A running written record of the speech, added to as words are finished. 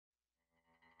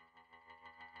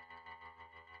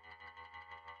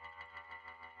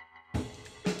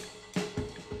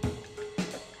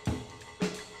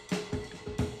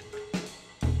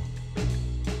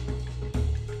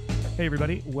Hey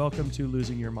everybody, welcome to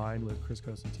Losing Your Mind with Chris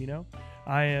Cosentino.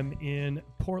 I am in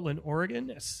Portland,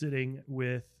 Oregon, sitting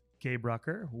with Gabe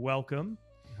Rucker. Welcome.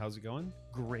 How's it going?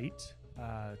 Great.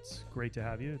 It's great to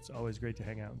have you. It's always great to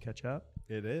hang out and catch up.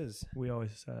 It is. We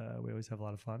always have a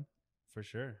lot of fun. For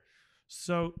sure.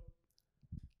 So,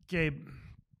 Gabe,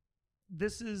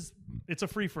 it's a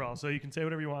free-for-all, so you can say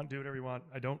whatever you want, do whatever you want.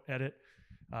 I don't edit.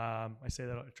 I say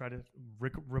that, I try to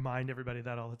remind everybody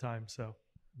that all the time, so.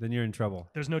 Then you're in trouble.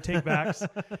 There's no take-backs.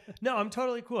 No, I'm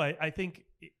totally cool. I think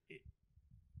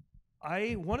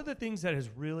one of the things that has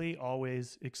really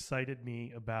always excited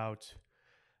me about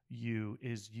you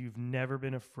is you've never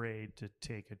been afraid to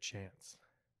take a chance.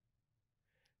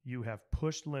 You have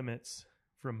pushed limits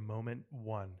from moment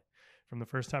one. From the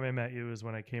first time I met you is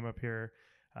when I came up here.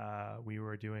 We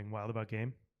were doing Wild About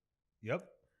Game. Yep.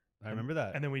 I remember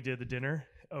that. And then we did the dinner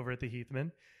over at the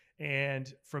Heathman.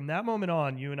 And from that moment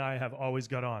on, you and I have always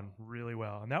got on really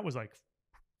well. And that was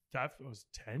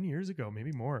 10 years ago,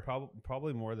 maybe more.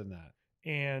 Probably more than that.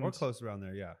 And or close around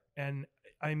there, yeah. And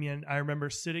I mean, I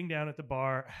remember sitting down at the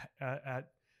bar at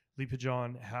Le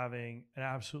Pigeon having an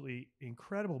absolutely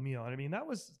incredible meal. And I mean,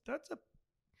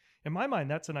 in my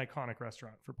mind, that's an iconic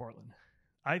restaurant for Portland.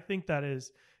 I think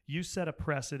you set a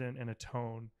precedent and a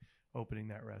tone opening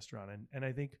that restaurant. And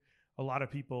I think a lot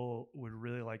of people would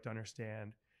really like to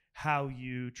understand how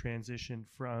you transitioned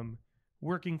from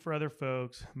working for other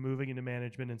folks, moving into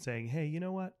management and saying, hey, you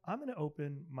know what? I'm going to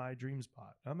open my dream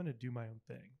spot. I'm going to do my own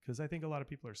thing. Because I think a lot of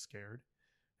people are scared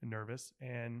and nervous.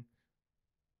 And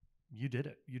you did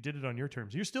it. You did it on your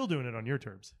terms. You're still doing it on your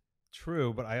terms.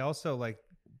 True. But I also,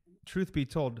 truth be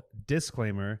told,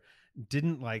 disclaimer,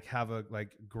 didn't have a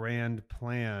grand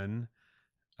plan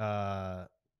to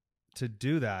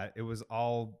do that. It was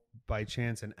all by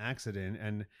chance and accident.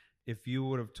 And if you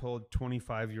would have told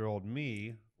 25-year-old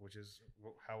me, which is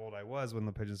how old I was when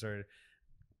the Pigeon started,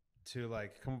 to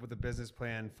come up with a business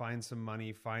plan, find some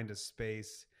money, find a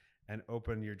space, and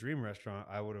open your dream restaurant,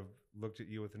 I would have looked at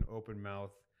you with an open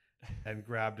mouth and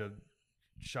grabbed a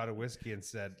shot of whiskey and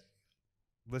said,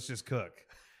 let's just cook.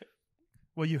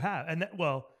 Well, you have. And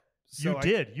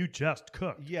you just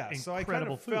cooked. Yeah. Incredible so I kind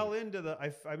of food. fell into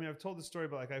I've told the story,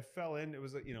 but I fell in. It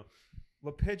was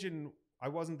Le Pigeon. I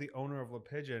wasn't the owner of Le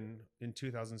Pigeon in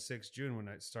 2006 June when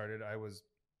I started. I was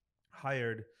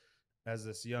hired as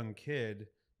this young kid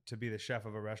to be the chef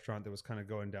of a restaurant that was kind of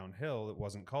going downhill. It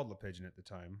wasn't called Le Pigeon at the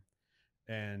time,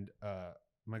 and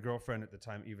my girlfriend at the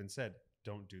time even said,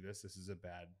 "Don't do this. This is a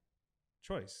bad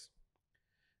choice."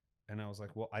 And I was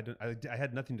like, "Well, I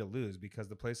had nothing to lose because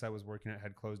the place I was working at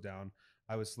had closed down.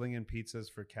 I was slinging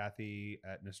pizzas for Kathy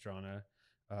at Nostrana,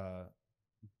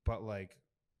 but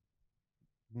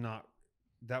not."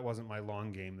 That wasn't my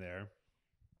long game there.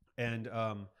 And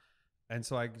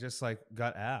so I just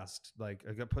got asked, I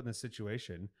got put in this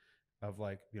situation of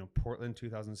Portland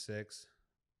 2006,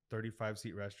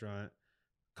 35-seat restaurant,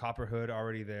 copper hood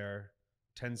already there,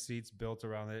 10 seats built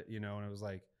around it, and it was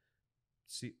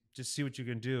see what you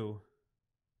can do.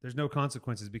 There's no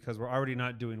consequences because we're already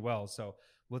not doing well. So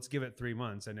let's give it 3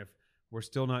 months. And if we're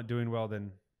still not doing well,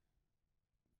 then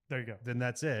there you go. Then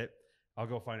that's it. I'll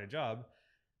go find a job.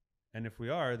 And if we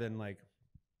are, then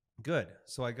good.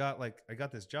 So I got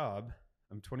this job.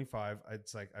 I'm 25.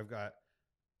 I've got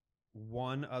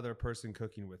one other person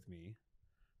cooking with me.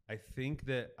 I think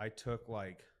that I took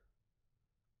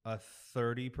a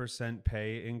 30%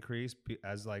 pay increase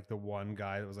as the one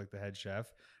guy that was the head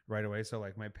chef right away. So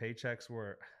my paychecks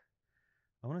were,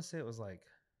 I want to say it was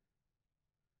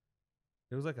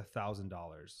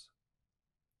 $1,000.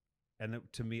 And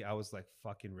to me, I was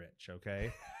fucking rich.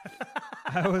 Okay.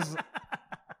 I was,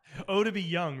 to be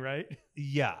young, right?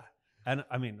 Yeah. And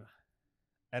I mean,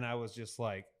 and I was just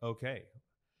okay.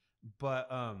 But,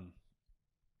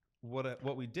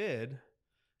 what we did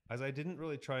is I didn't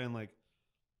really try and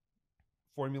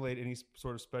formulate any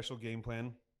sort of special game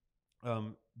plan.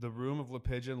 The room of Le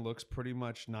Pigeon looks pretty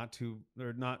much not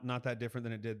that different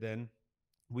than it did then.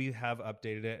 We have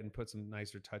updated it and put some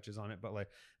nicer touches on it, but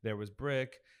there was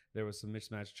brick, there was some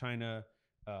mismatched china.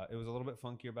 It was a little bit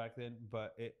funkier back then,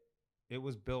 but it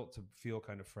was built to feel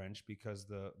kind of French because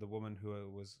the woman who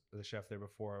was the chef there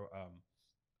before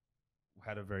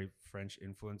had a very French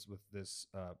influence with this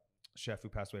chef who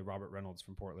passed away, Robert Reynolds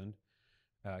from Portland.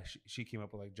 She came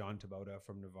up with John Tabota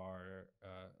from Navarre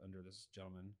under this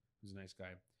gentleman who's a nice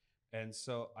guy. And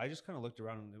so I just kind of looked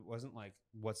around and it wasn't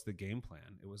what's the game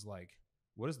plan? It was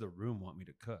what does the room want me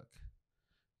to cook?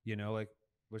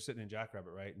 We're sitting in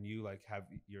Jackrabbit, right? And you have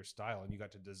your style and you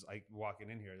got to walking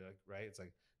in here, right? It's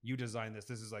you design this.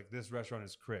 This is this restaurant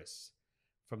is Chris,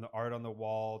 from the art on the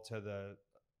wall to the,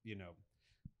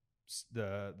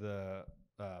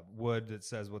 wood that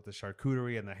says what the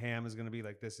charcuterie and the ham is going to be.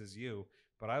 Like, this is you.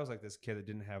 But I was like this kid that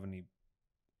didn't have any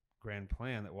grand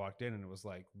plan, that walked in and it was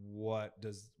like, what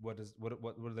do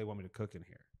they want me to cook in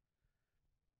here?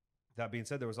 That being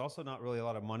said, there was also not really a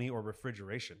lot of money or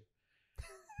refrigeration.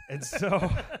 And so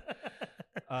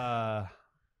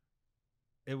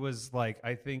it was like,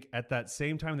 I think at that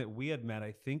same time that we had met,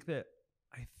 I think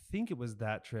it was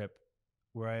that trip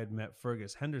where I had met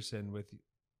Fergus Henderson with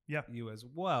you as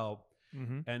well.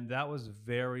 Mm-hmm. And that was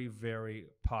very, very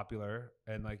popular.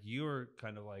 And like, you were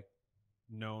kind of like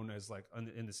known as like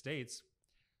in the States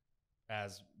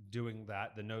as doing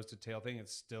that, the nose to tail thing.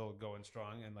 It's still going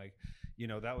strong. And like,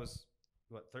 that was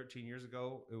what, 13 years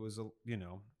ago. It was,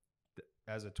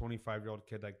 as a 25-year-old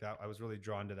kid like that, I was really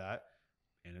drawn to that.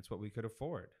 And it's what we could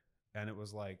afford. And it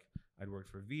was like, I'd worked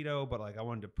for Vito, but like I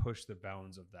wanted to push the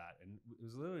bounds of that. And it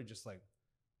was literally just like,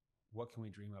 what can we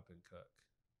dream up and cook?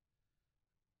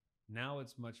 Now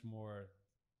it's much more,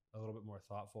 a little bit more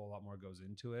thoughtful, a lot more goes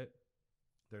into it.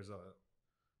 There's a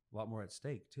lot more at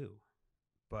stake too.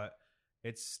 But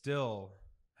it still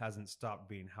hasn't stopped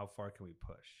being, how far can we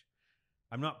push?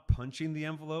 I'm not punching the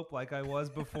envelope like I was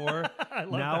before. I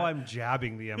love now that. I'm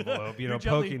jabbing the envelope, You're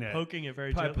poking it. Poking it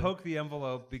very I gently. poke the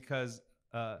envelope because,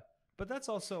 but that's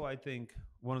also, I think,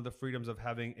 one of the freedoms of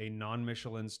having a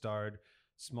non-Michelin starred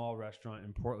small restaurant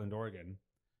in Portland, Oregon.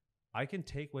 I can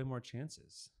take way more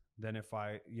chances than if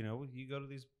you go to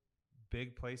these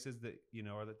big places that,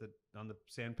 are on the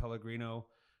San Pellegrino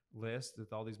list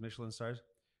with all these Michelin stars.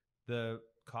 The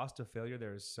cost of failure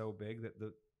there is so big that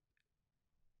the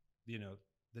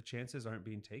chances aren't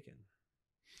being taken.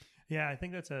 Yeah, I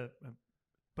think that's but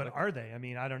like, are they? I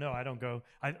mean, I don't know. I don't go.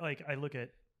 I look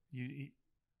at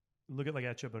look at like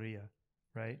Echevarria,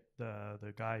 right?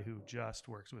 The guy who just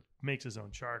makes his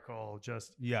own charcoal.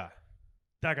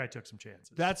 That guy took some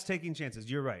chances. That's taking chances.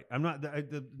 You're right. I'm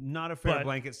not a fair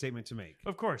blanket statement to make.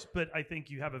 Of course, but I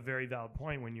think you have a very valid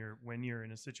point when you're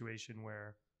in a situation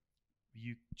where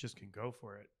you just can go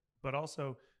for it. But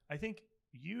also, I think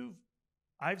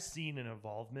I've seen an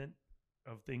evolvement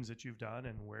of things that you've done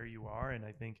and where you are, and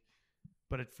I think,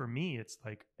 for me, it's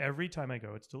like every time I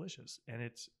go, it's delicious, and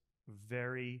it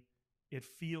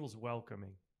feels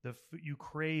welcoming. You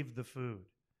crave the food.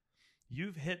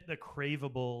 You've hit the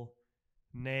craveable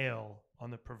nail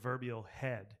on the proverbial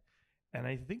head, and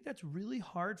I think that's really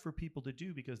hard for people to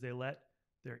do because they let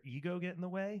their ego get in the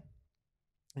way,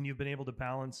 and you've been able to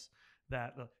balance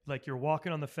that. Like, you're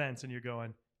walking on the fence and you're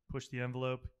going, push the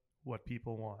envelope, what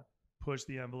people want. Push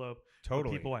the envelope.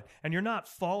 Totally. What people want. And you're not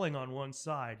falling on one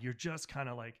side. You're just kind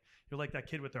of like, you're like that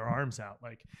kid with their arms out.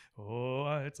 Like,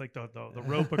 it's like the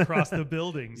rope across the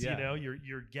buildings. Yeah.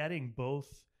 You're getting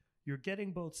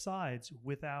both sides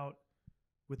without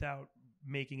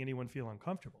making anyone feel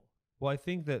uncomfortable. Well, I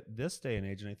think that this day and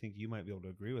age, and I think you might be able to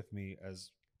agree with me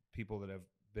as people that have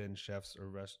been chefs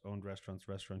or owned restaurants,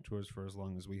 restaurateurs for as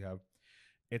long as we have,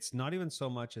 it's not even so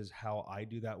much as how I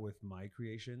do that with my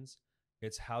creations.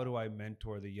 It's how do I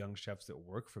mentor the young chefs that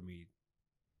work for me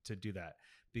to do that?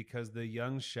 Because the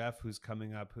young chef who's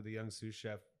coming up, the young sous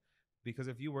chef, because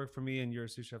if you work for me and you're a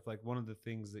sous chef, like one of the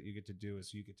things that you get to do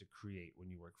is you get to create when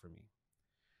you work for me.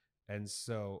 And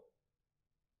so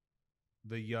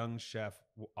the young chef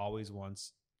always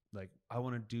wants, like, I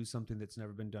want to do something that's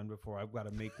never been done before. I've got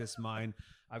to make this mine.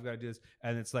 I've got to do this.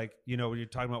 And it's like, when you're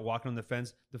talking about walking on the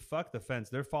fence, fuck the fence.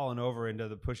 They're falling over into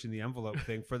the pushing the envelope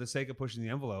thing for the sake of pushing the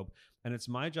envelope. And it's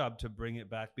my job to bring it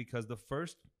back, because the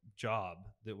first job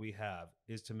that we have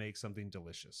is to make something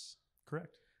delicious.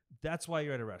 Correct. That's why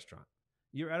you're at a restaurant.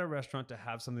 You're at a restaurant to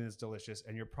have something that's delicious,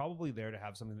 and you're probably there to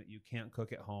have something that you can't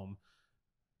cook at home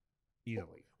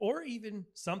easily. Or even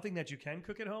something that you can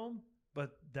cook at home,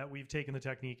 but that we've taken the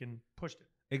technique and pushed it.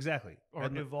 Exactly. Or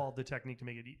evolved the technique to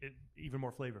make it even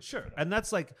more flavorful. Sure. And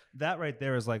that's like, that right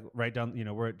there is like right down,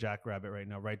 we're at Jackrabbit right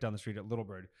now, right down the street at Little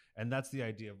Bird. And that's the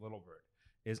idea of Little Bird,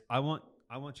 is I want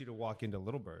you to walk into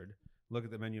Little Bird, look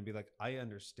at the menu and be like, I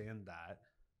understand that.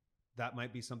 That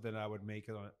might be something I would make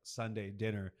on a Sunday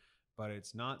dinner, but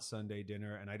it's not Sunday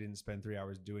dinner and I didn't spend 3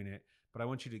 hours doing it. But I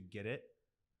want you to get it,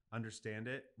 understand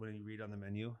it when you read on the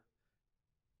menu,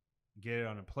 get it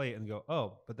on a plate and go,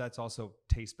 oh, but that's also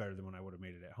tastes better than when I would have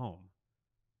made it at home.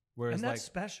 Whereas, and that's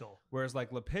special. Whereas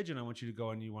like Le Pigeon, I want you to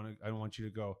go and I want you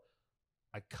to go,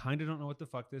 I kind of don't know what the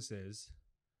fuck this is.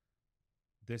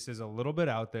 This is a little bit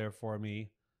out there for me.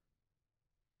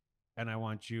 And I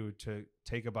want you to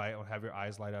take a bite and have your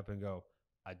eyes light up and go,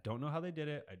 I don't know how they did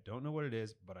it. I don't know what it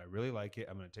is, but I really like it.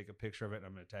 I'm going to take a picture of it and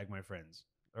I'm going to tag my friends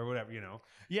or whatever,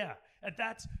 Yeah. And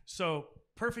that's so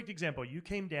perfect example. You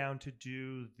came down to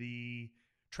do the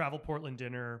Travel Portland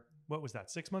dinner what was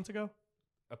that? 6 months ago?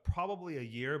 Probably a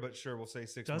year, but sure, we'll say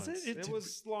 6 Does months. it? It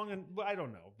was long, and I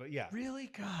don't know, but yeah. Really?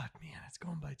 God, man, it's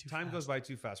going by too fast. Time goes by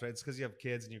too fast, right? It's because you have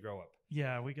kids and you grow up.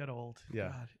 Yeah, we got old. Yeah.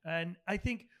 God. And I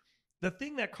think the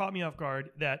thing that caught me off guard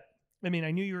that, I mean,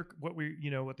 I knew what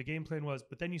the game plan was,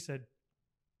 but then you said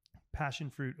passion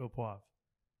fruit au poivre.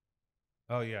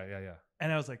 Oh, yeah.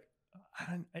 And I was like,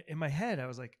 in my head, I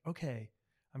was like, okay,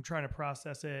 I'm trying to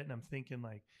process it. And I'm thinking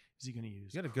like, is he going to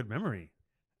use? You got a good memory.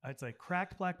 It's like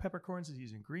cracked black peppercorns. Is he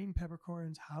using green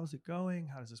peppercorns? How's it going?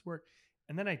 How does this work?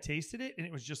 And then I tasted it and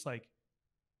it was just like,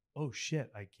 oh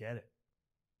shit, I get it.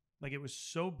 Like it was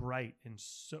so bright and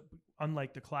so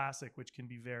unlike the classic, which can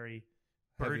be very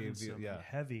burdensome and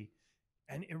heavy.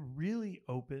 And it really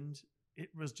opened. It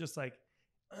was just like,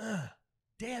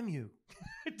 damn you.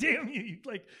 Damn you.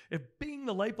 Like if being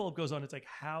the light bulb goes on, it's like,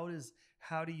 how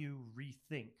do you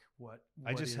rethink what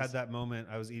I just had that moment.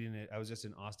 I was eating it. I was just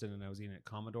in Austin and I was eating at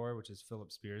Commodore, which is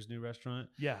Philip Spear's new restaurant.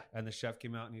 Yeah. And the chef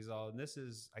came out and he's all, and this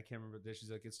is, I can't remember the dish. He's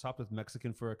like, it's topped with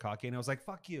Mexican furikake. And I was like,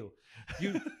 fuck you.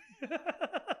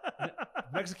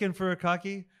 Mexican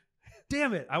furikake?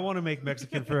 Damn it. I want to make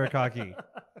Mexican furikake.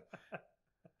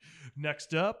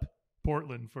 Next up,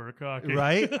 Portland furikake.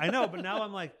 Right? I know. But now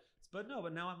I'm like,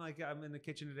 I'm in the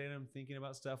kitchen today and I'm thinking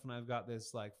about stuff and I've got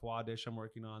this like foie dish I'm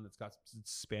working on that's got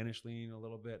Spanish leaning a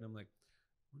little bit. And I'm like,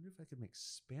 I wonder if I could make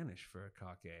Spanish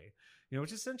furikake,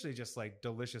 which is essentially just like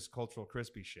delicious cultural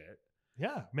crispy shit.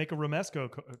 Yeah. Make a romesco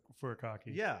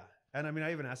furikake. Yeah. And I mean,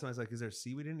 I even asked him, I was like, is there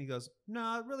seaweed in it? He goes,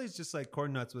 no, it really is just like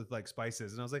corn nuts with like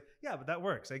spices. And I was like, yeah, but that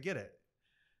works. I get it.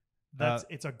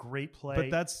 It's a great play.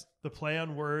 But that's the play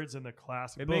on words and the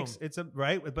classic.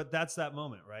 Right. But that's that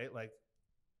moment, right? Like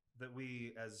that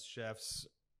we as chefs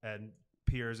and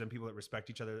peers and people that respect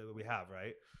each other that we have,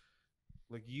 right?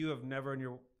 Like you have never in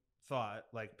your thought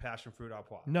like passion fruit au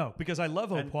poivre. No, because I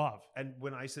love au poivre. And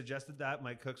when I suggested that,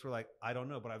 my cooks were like, I don't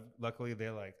know, but luckily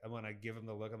they're like, and when I give them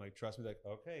the look, I'm like, trust me, like,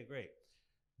 okay, great.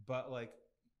 But like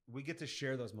we get to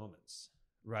share those moments,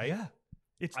 right? Yeah.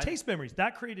 It's taste memories.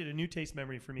 That created a new taste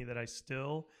memory for me that I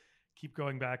still keep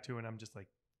going back to. And I'm just like,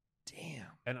 damn.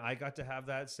 And I got to have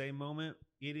that same moment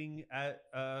eating at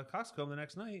Costco the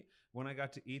next night when I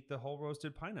got to eat the whole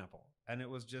roasted pineapple. And it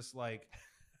was just like,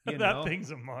 that thing's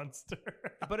a monster.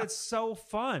 But it's so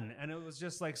fun. And it was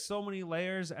just like so many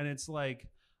layers. And it's like,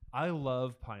 I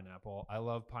love pineapple. I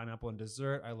love pineapple in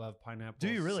dessert. I love pineapple. Do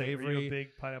you really? Savory. Are you a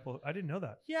big pineapple? I didn't know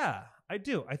that. Yeah, I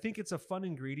do. I think it's a fun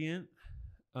ingredient.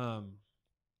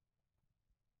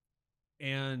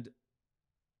 And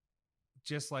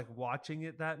just like watching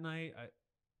it that night,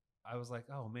 I was like,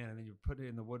 oh man. And then you put it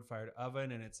in the wood-fired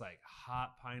oven and it's like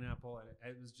hot pineapple. And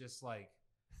it was just like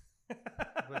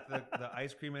with the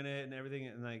ice cream in it and everything.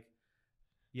 And like,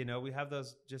 we have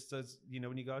those,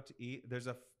 when you go out to eat, there's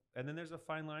a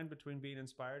fine line between being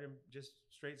inspired and just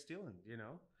straight stealing,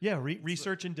 Yeah.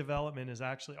 Research and development is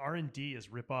actually R&D is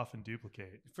rip off and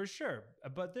duplicate. For sure.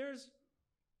 But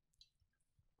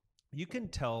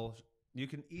you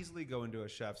can easily go into a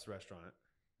chef's restaurant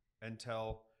and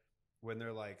tell when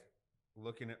they're like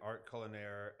looking at art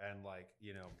culinaire and like,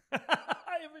 I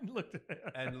haven't looked at it.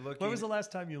 And looking. When was the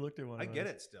last time you looked at one? I get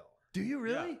it still. Do you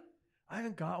really? Yeah. I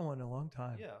haven't got one in a long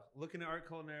time. Yeah. Looking at art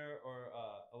culinaire or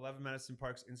 11 Madison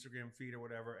Park's Instagram feed or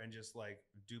whatever and just like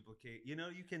duplicate,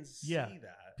 you can see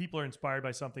that. People are inspired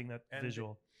by something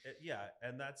visual.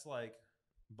 And that's like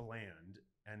bland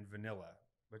and vanilla.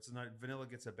 But it's not, vanilla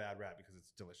gets a bad rap because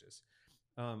it's delicious.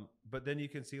 But then you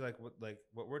can see like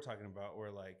what we're talking about, where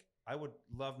like I would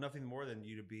love nothing more than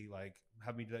you to be like,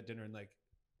 have me do that dinner and like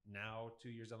now 2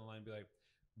 years down the line be like,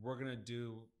 we're gonna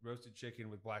do roasted chicken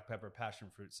with black pepper passion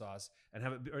fruit sauce and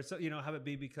have it be, or so, have it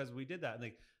be because we did that. And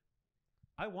like,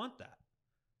 I want that.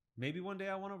 Maybe one day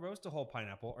I want to roast a whole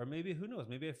pineapple, or maybe who knows?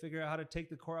 Maybe I figure out how to take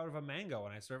the core out of a mango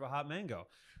and I serve a hot mango.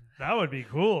 That would be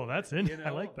cool. That's I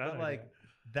like that. But like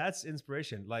that's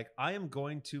inspiration. Like I am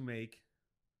going to make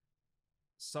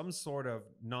some sort of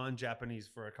non-Japanese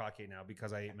furikake now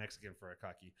because I ate Mexican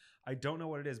furikake. I don't know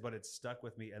what it is, but it's stuck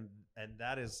with me, and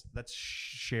that's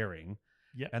sharing.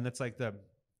 Yeah, and that's like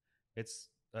it's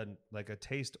like a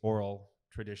taste oral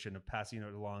tradition of passing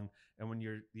it along. And when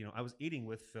you're, I was eating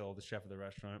with Phil, the chef of the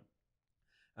restaurant,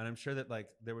 and I'm sure that like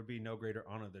there would be no greater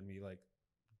honor than me like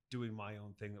doing my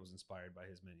own thing that was inspired by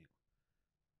his menu.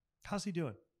 How's he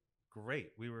doing?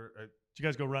 Great. We were. Did you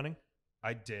guys go running?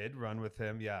 I did run with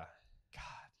him. Yeah.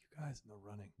 God, you guys know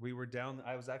running. We were down.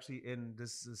 I was actually in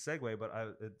this is a segue, but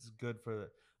it's good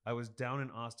for. I was down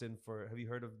in Austin for. Have you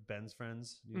heard of Ben's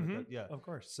Friends? Yeah, of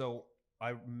course. So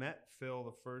I met Phil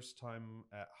the first time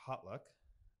at Hot Luck,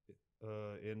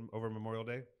 over Memorial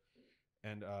Day,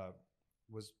 and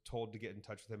was told to get in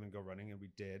touch with him and go running, and we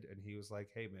did. And he was like,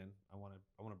 "Hey man, I want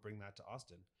to bring that to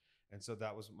Austin." And so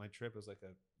that was my trip. It was like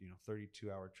a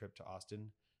 32-hour trip to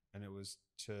Austin, and it was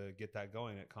to get that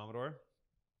going at Commodore,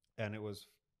 and it was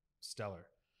stellar.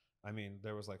 I mean,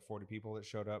 there was like 40 people that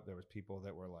showed up. There was people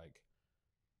that were like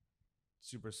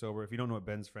super sober. If you don't know what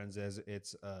Ben's Friends is,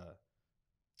 it's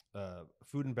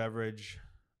food and beverage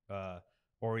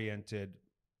oriented,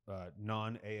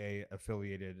 non-AA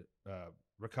affiliated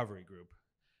recovery group.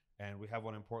 And we have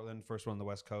one in Portland, first one on the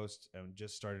West Coast, and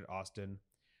just started Austin.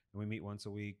 And we meet once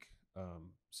a week.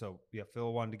 So yeah,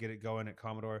 Phil wanted to get it going at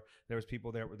Commodore. There was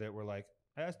people there that were like,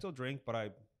 I still drink, but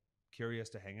I'm curious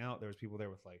to hang out. There was people there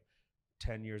with like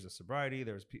 10 years of sobriety.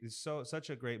 There was such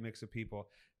a great mix of people,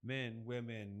 men,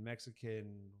 women,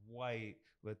 Mexican, white,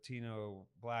 Latino,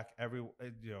 black,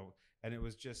 and it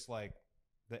was just like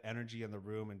the energy in the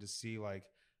room, and to see like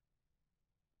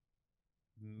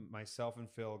myself and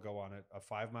Phil go on a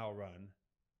 5-mile run,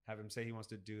 have him say he wants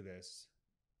to do this,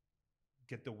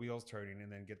 get the wheels turning,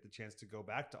 and then get the chance to go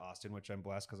back to Austin, which I'm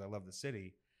blessed because I love the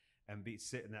city, and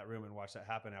sit in that room and watch that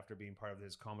happen after being part of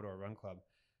his Commodore Run Club.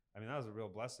 I mean, that was a real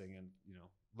blessing. And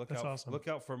look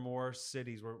out for more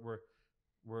cities.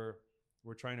 We're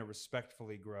trying to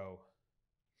respectfully grow.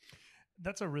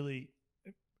 That's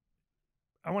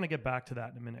I want to get back to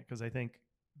that in a minute, because I think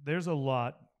there's a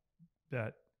lot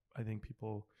that I think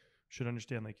people should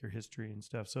understand, like your history and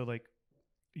stuff. So like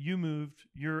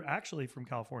you're actually from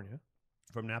California.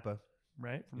 From Napa.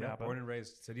 Right? From yeah, Napa. Born and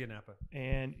raised, city of Napa.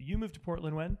 And you moved to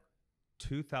Portland when?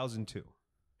 2002.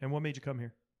 And what made you come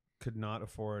here? Could not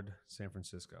afford San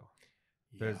Francisco.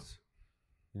 Yeah. There's,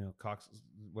 Cox,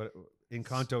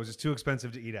 Encanto is just too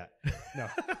expensive to eat at. No.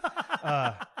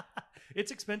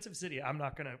 It's expensive city. I'm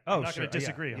not gonna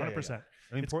disagree. 100%. Yeah.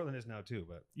 I mean, Portland is now too,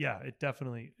 but yeah,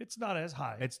 it's not as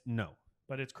high.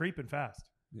 But it's creeping fast.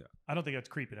 Yeah. I don't think it's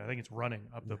creeping. I think it's running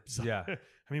up the side. Yeah.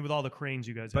 I mean, with all the cranes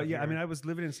you guys have. But yeah, here. I mean, I was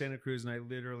living in Santa Cruz, and I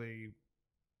literally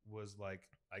was like,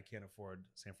 I can't afford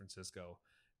San Francisco.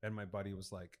 And my buddy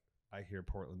was like, I hear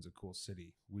Portland's a cool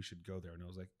city. We should go there. And I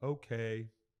was like, okay.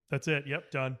 That's it.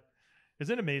 Yep. Done.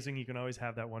 Isn't it amazing? You can always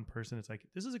have that one person. It's like,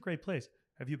 this is a great place.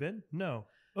 Have you been? No.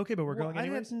 Okay, but we're going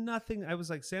anyways. I had nothing. I was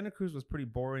like, Santa Cruz was pretty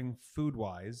boring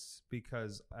food-wise,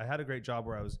 because I had a great job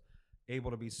where I was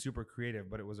able to be super creative,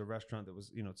 but it was a restaurant that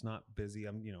was, it's not busy.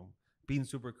 I'm, being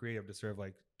super creative to serve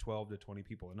like 12 to 20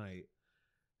 people a night.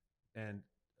 And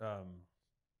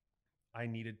I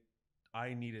needed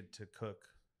to cook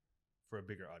for a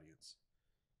bigger audience.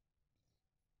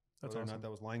 That's Whether awesome. or not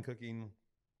that was line cooking,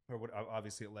 or what,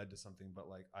 obviously it led to something, but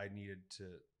like I needed to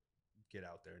get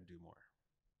out there and do more.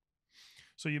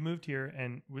 So you moved here,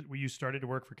 and you started to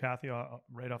work for Kathy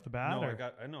right off the bat?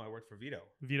 No, I worked for Vito.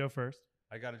 Vito first?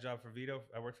 I got a job for Vito.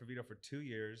 I worked for Vito for 2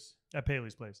 years. At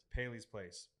Paley's Place? Paley's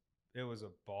Place. It was a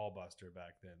ball buster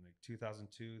back then, like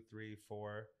 2002, 3,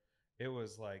 4. It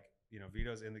was like,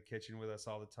 Vito's in the kitchen with us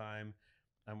all the time.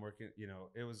 I'm working,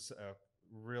 it was a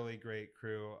really great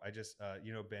crew. I just,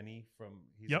 Benny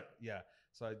Yep. Yeah.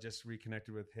 So I just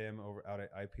reconnected with him out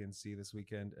at IPNC this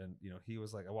weekend. And, he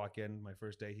was like, I walk in my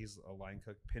first day, he's a line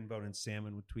cook, pinbone and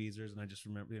salmon with tweezers. And I just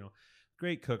remember,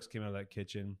 great cooks came out of that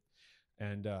kitchen.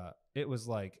 And it was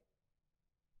like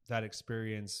that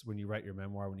experience when you write your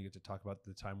memoir, when you get to talk about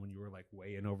the time when you were like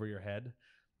way in over your head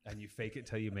and you fake it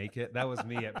till you make it. That was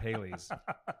me at Paley's.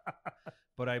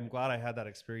 But I'm glad I had that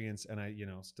experience. And I,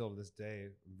 still to this day,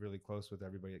 I'm really close with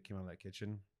everybody that came out of that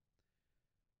kitchen.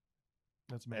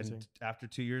 That's amazing. And after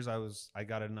 2 years, I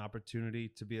got an opportunity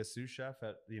to be a sous chef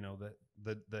at,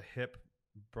 the hip,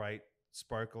 bright,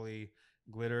 sparkly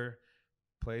glitter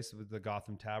place with the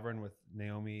Gotham Tavern with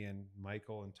Naomi and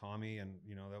Michael and Tommy. And,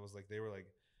 that was like, they were like,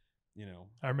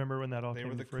 I remember when that all they came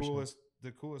were to the fruition.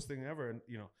 coolest thing ever. And,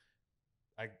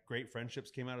 great friendships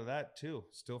came out of that too.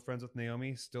 Still friends with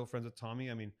Naomi, still friends with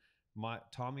Tommy. I mean,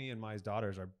 Tommy and my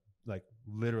daughters are like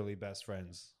literally best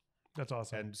friends. That's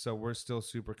awesome. And so we're still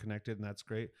super connected, and that's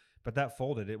great. But that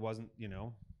folded. It wasn't,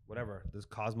 whatever. This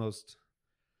Cosmos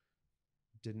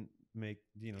didn't make,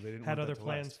 they didn't had want other that to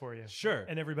plans last. for you. Sure.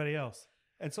 And everybody else.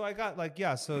 And so I got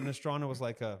so Nostrana was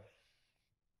like kind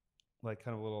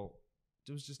of a little,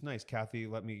 it was just nice. Kathy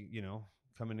let me,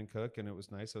 come in and cook, and it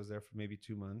was nice. I was there for maybe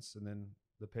 2 months, and then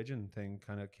the pigeon thing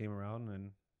kind of came around,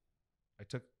 and I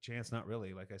took a chance. Not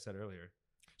really, like I said earlier.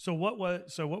 So what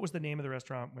was the name of the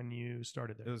restaurant when you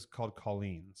started there? It was called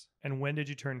Colleen's. And when did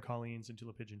you turn Colleen's into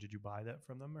Le Pigeon? Did you buy that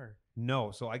from them, or?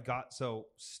 No. So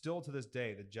still to this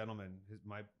day, the gentleman,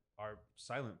 our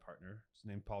silent partner, his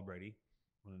named Paul Brady,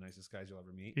 one of the nicest guys you'll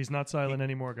ever meet. He's not silent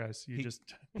anymore, guys.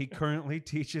 He currently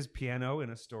teaches piano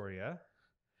in Astoria.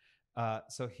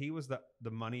 So he was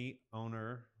the money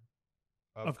owner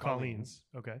Of Colleen's.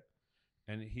 Okay.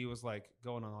 and he was like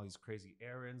going on all these crazy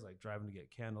errands, like driving to get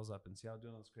candles up in Seattle,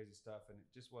 doing all this crazy stuff, and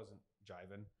it just wasn't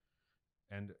jiving.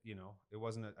 And it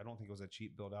wasn't. I don't think it was a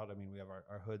cheap build out. I mean, we have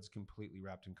our hoods completely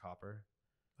wrapped in copper.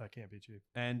 That can't be cheap.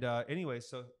 And anyway,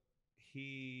 so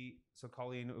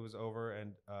Colleen, it was over,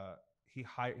 and he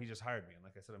just hired me. And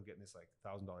like I said, I'm getting this like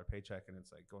 $1,000 paycheck, and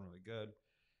it's like going really good.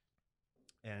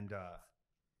 And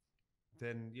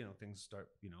then things start.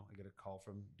 I get a call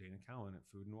from Dana Cowan at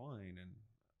Food and Wine, and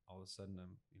all of a sudden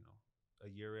I'm a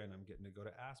year in, I'm getting to go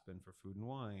to Aspen for Food and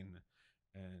Wine,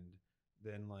 and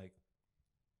then like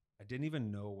I didn't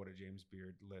even know what a James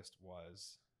Beard list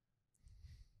was.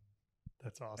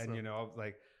 That's awesome. And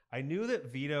like I knew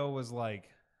that Vito was like,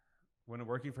 when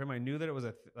working for him, I knew that it was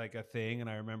a thing, and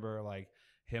I remember like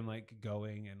him like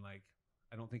going, and like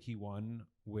I don't think he won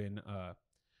when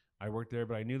I worked there,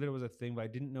 but I knew that it was a thing, but I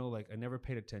didn't know, like I never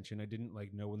paid attention. I didn't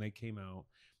like know when they came out.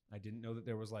 I didn't know that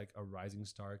there was like a rising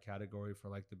star category for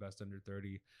like the best under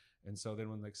 30. And so then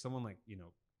when like someone like,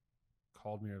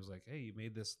 called me, I was like, hey, you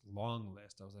made this long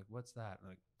list. I was like, what's that? And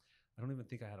like, I don't even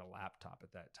think I had a laptop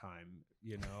at that time,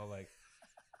 like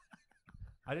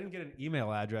I didn't get an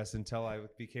email address until I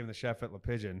became the chef at Le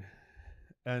Pigeon.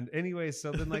 And anyway,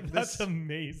 so then like that's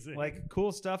amazing. Like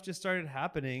cool stuff just started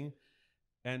happening,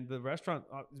 and the restaurant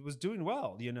was doing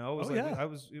well. It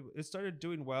was it started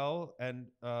doing well, and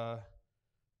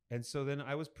so then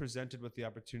I was presented with the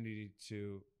opportunity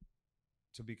to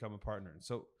become a partner. And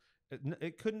so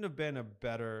it couldn't have been a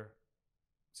better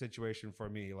situation for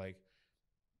me. Like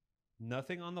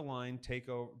nothing on the line, take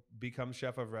over, become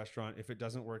chef of restaurant. If it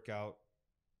doesn't work out,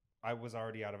 I was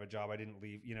already out of a job. I didn't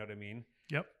leave. You know what I mean?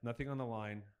 Yep. Nothing on the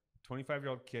line.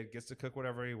 25-year-old kid gets to cook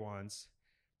whatever he wants.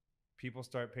 People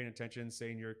start paying attention,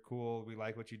 saying you're cool. We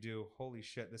like what you do. Holy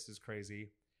shit, this is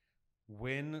crazy.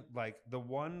 When like the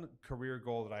one career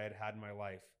goal that I had in my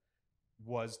life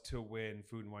was to win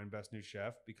Food and Wine Best New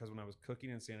Chef, because when I was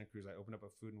cooking in Santa Cruz, I opened up a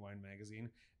Food and Wine magazine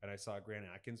and I saw a Grant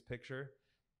Atkins picture,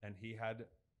 and he had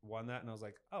won that, and I was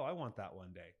like, oh, I want that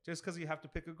one day, just because you have to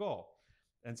pick a goal.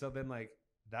 And so then like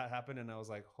that happened, and I was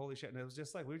like, holy shit. And it was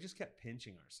just like we just kept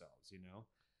pinching ourselves,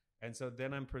 And so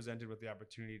then I'm presented with the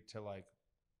opportunity to like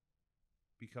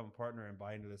become a partner and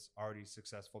buy into this already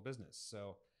successful business.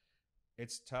 So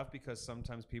it's tough because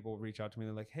sometimes people reach out to me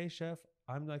and they're like, hey chef,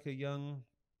 I'm like a young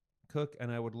cook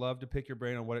and I would love to pick your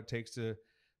brain on what it takes to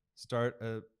start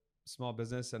a small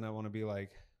business. And I want to be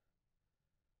like,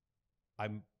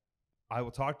 I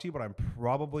will talk to you, but I'm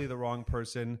probably the wrong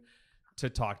person to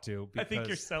talk to. I think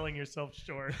you're selling yourself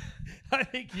short. I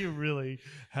think you really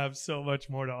have so much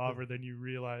more to offer than you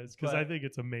realize, because I think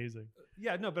it's amazing.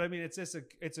 Yeah, no, but I mean, it's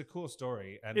a cool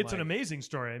story, and it's an amazing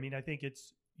story. I mean, I think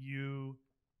it's you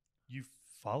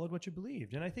followed what you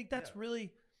believed, and I think that's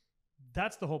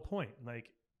that's the whole point. Like,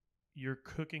 you're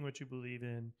cooking what you believe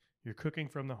in. You're cooking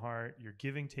from the heart. You're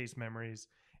giving taste memories,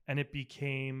 and it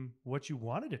became what you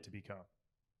wanted it to become.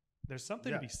 There's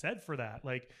something to be said for that.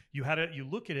 Like you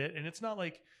look at it, and it's not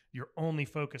like you're only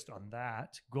focused on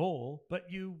that goal, but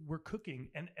you were cooking.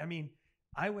 And I mean,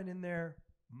 I went in there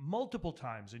multiple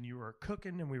times, and you were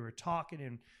cooking, and we were talking,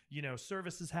 and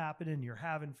service is happening, you're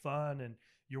having fun, and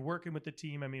you're working with the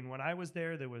team. I mean, when I was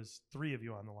there was 3 of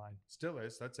you on the line. Still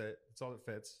is. That's it. It's all that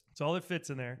fits. It's all that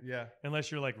fits in there. Yeah.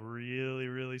 Unless you're like really,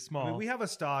 really small. I mean, we have a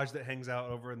stage that hangs out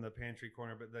over in the pantry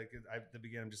corner, but like at the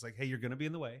beginning, I'm just like, hey, you're going to be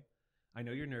in the way. I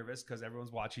know you're nervous because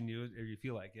everyone's watching you, or you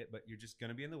feel like it, but you're just going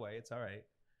to be in the way. It's all right.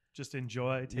 Just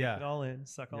enjoy, take it all in,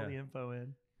 suck all the info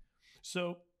in.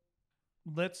 So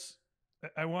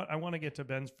I want to get to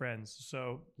Ben's friends.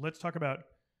 So let's talk about,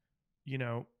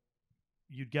 you'd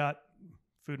got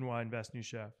Food and Wine Best New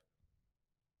Chef.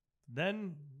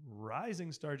 Then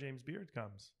Rising Star James Beard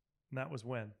comes. And that was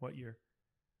when? What year?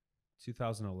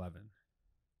 2011.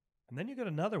 And then you got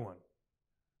another one.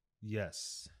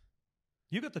 Yes.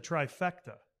 You got the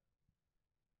trifecta.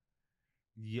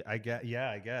 Yeah,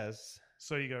 I guess.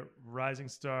 So you got Rising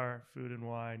Star, Food and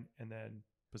Wine, and then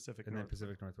Pacific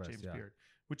Northwest, James Beard,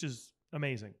 which is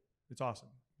amazing. It's awesome.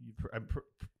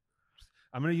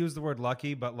 I'm going to use the word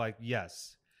lucky, but like,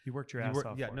 yes. You worked your ass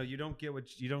off. Yeah, no, you don't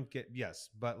get, yes.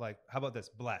 But like, how about this?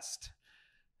 Blessed.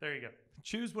 There you go.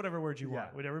 Choose whatever word you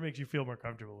want, whatever makes you feel more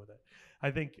comfortable with it.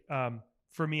 I think,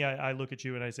 for me, I look at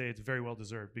you and I say it's very well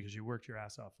deserved because you worked your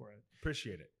ass off for it.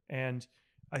 Appreciate it. And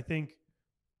I think,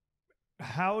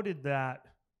 how did that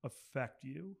affect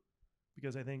you?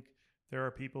 Because I think there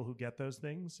are people who get those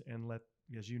things and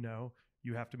as you know,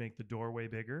 you have to make the doorway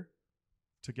bigger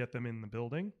to get them in the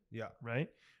building. Yeah. Right?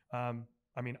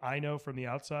 I mean, I know from the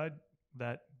outside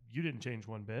that you didn't change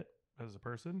one bit as a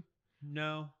person.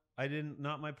 No, I didn't.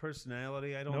 Not my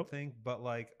personality, I don't Nope. think. But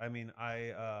like, I mean,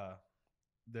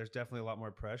 there's definitely a lot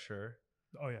more pressure.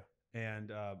 Oh yeah.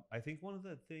 And I think one of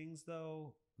the things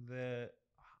though that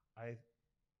I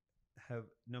have,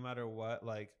 no matter what,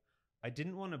 like, I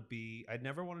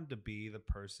never wanted to be the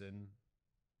person.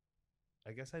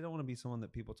 I guess I don't want to be someone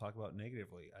that people talk about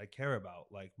negatively. I care about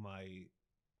like my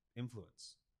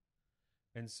influence.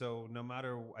 And so no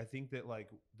matter, I think that like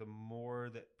the more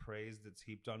that praise that's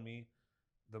heaped on me,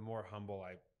 the more humble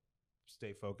I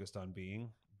stay focused on being.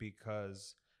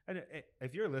 Because, and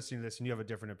if you're listening to this and you have a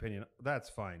different opinion, that's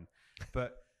fine.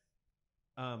 But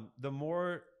the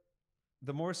more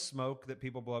smoke that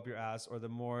people blow up your ass, or the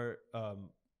more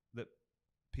that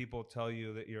people tell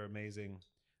you that you're amazing,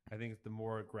 I think the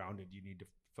more grounded you need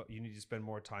to spend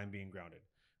more time being grounded.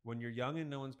 When you're young and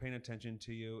no one's paying attention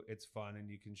to you, it's fun and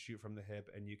you can shoot from the hip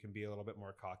and you can be a little bit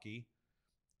more cocky.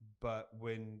 But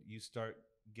when you start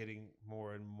getting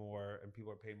more and more and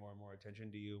people are paying more and more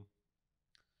attention to you,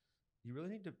 you really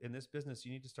need to, in this business,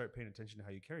 you need to start paying attention to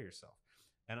how you carry yourself.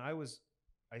 And I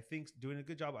think doing a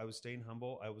good job. I was staying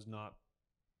humble. I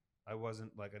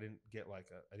wasn't like, I didn't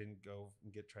go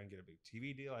and try and get a big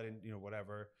TV deal. I didn't,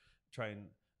 whatever,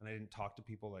 and I didn't talk to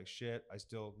people like shit. I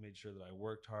still made sure that I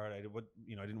worked hard. I didn't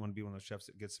want to be one of those chefs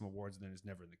that gets some awards and then is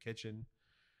never in the kitchen.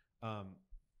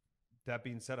 That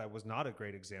being said, I was not a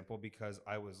great example because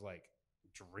I was like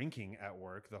drinking at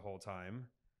work the whole time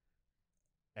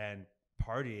and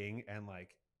partying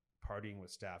with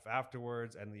staff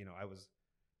afterwards. And,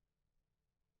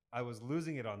 I was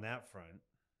losing it on that front,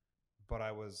 but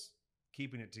I was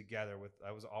keeping it together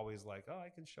I was always like, oh, I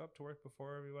can show up to work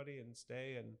before everybody and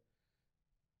stay.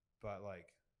 But like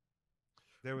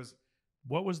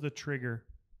What was the trigger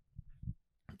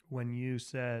when you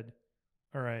said,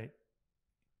 all right,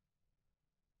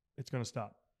 it's going to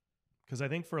stop? Because I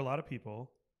think for a lot of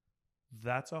people,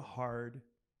 that's a hard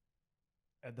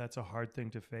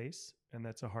thing to face. And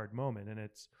that's a hard moment.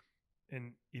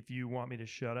 And if you want me to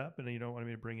shut up and you don't want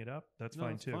me to bring it up, that's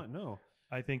fine too. Fine. No,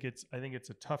 I think it's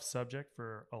a tough subject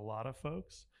for a lot of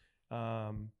folks.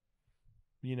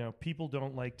 People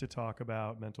don't like to talk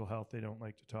about mental health. They don't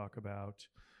like to talk about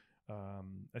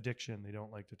addiction. They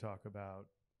don't like to talk about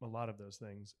a lot of those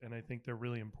things. And I think they're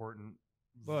really important,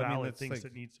 valid things like,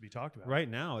 that needs to be talked about. Right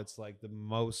now, it's like the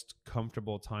most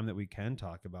comfortable time that we can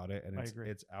talk about it. And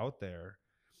it's out there.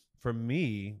 For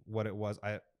me, what it was,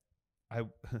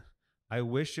 I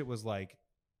wish it was like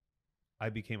I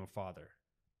became a father.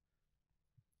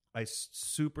 I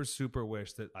super, super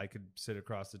wish that I could sit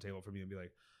across the table from you and be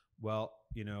like, well,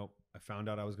 I found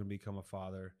out I was going to become a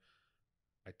father.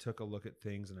 I took a look at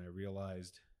things and I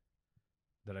realized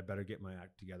that I better get my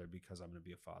act together because I'm going to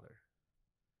be a father.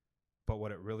 But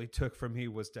what it really took for me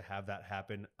was to have that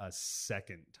happen a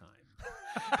second time.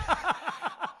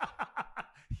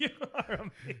 You are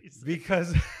amazing.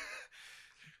 Because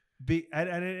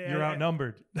you're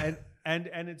outnumbered. And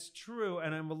it's true.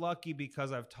 And I'm lucky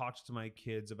because I've talked to my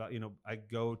kids about, I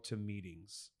go to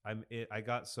meetings. I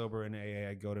got sober in AA.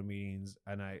 I go to meetings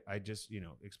and I just,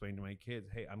 explain to my kids,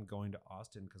 hey, I'm going to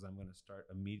Austin because I'm going to start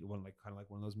a kind of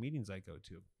like one of those meetings I go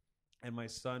to. And my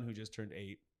son, who just turned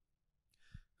 8,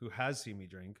 who has seen me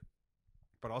drink,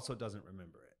 but also doesn't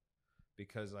remember it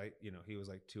because he was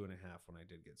like 2.5 when I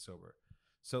did get sober.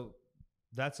 So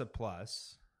that's a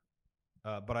plus.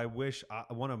 But I wish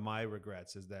one of my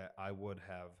regrets is that I would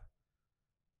have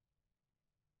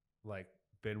like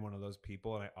been one of those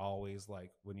people. And I always like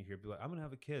when you hear people like, I'm going to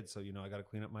have a kid. So, I got to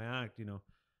clean up my act.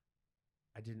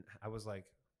 I was like,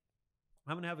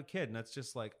 I'm going to have a kid. And that's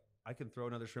just like, I can throw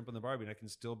another shrimp on the Barbie and I can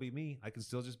still be me. I can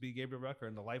still just be Gabriel Rucker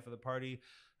and the life of the party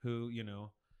who,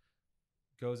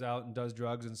 goes out and does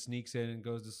drugs and sneaks in and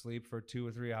goes to sleep for 2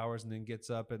 or 3 hours and then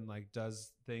gets up and like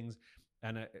does things.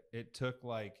 And it took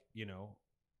like,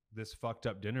 this fucked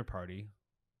up dinner party,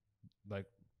 like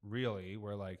really,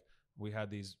 where like we had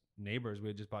these neighbors. We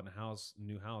had just bought a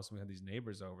new house, and we had these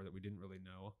neighbors over that we didn't really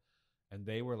know, and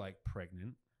they were like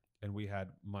pregnant. And we had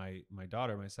my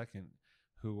daughter, my second,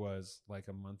 who was like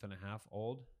a month and a half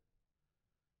old.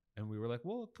 And we were like,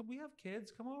 well, could we have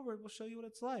kids? Come over. We'll show you what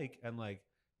it's like. And like,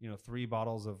 3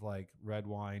 bottles of like red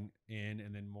wine in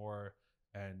and then more.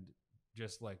 And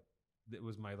just like, it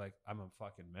was my like, I'm a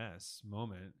fucking mess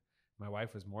moment. My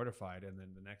wife was mortified. And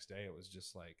then the next day it was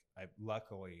just like,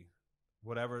 luckily,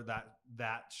 whatever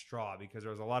that straw, because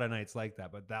there was a lot of nights like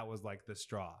that, but that was like the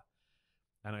straw.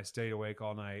 And I stayed awake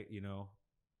all night.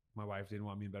 My wife didn't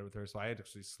want me in bed with her. So I had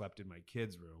actually slept in my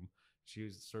kids' room. She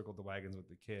circled the wagons with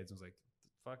the kids. I was like,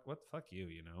 fuck you.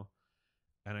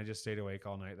 And I just stayed awake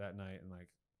all night that night. And like,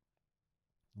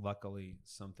 luckily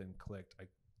something clicked.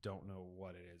 don't know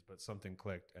what it is, but something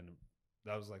clicked, and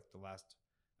that was like the last.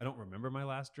 I don't remember my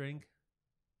last drink,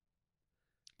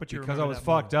 but you because I remember was that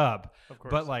fucked moment, up. of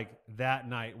course. But like that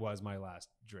night was my last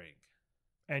drink.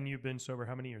 And you've been sober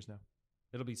how many years now?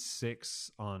 It'll be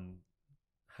 6 on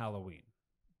Halloween.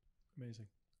 Amazing.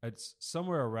 It's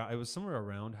somewhere around. It was somewhere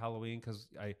around Halloween because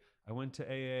I went to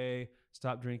AA,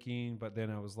 stopped drinking, but then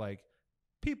I was like,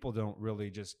 people don't really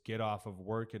just get off of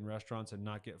work in restaurants and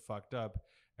not get fucked up.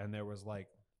 And there was like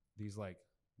these like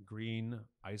green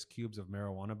ice cubes of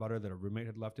marijuana butter that a roommate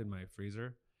had left in my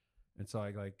freezer. And so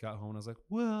I like got home and I was like,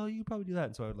 well, you probably do that.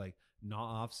 And so I would like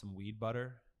gnaw off some weed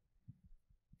butter.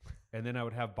 And then I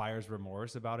would have buyer's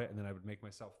remorse about it. And then I would make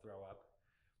myself throw up.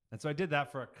 And so I did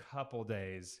that for a couple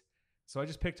days. So I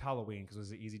just picked Halloween because it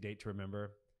was an easy date to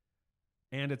remember.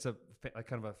 And it's a like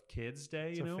kind of a kid's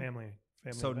day, It's a family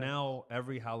So event. now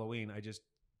every Halloween, I just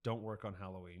don't work on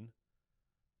Halloween.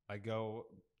 I go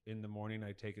in the morning,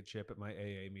 I take a chip at my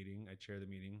AA meeting. I chair the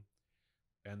meeting.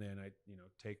 And then I,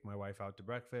 take my wife out to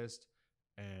breakfast,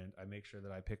 and I make sure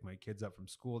that I pick my kids up from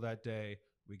school that day.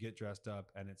 We get dressed up,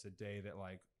 and it's a day that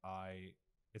like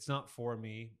it's not for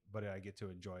me, but I get to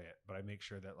enjoy it. But I make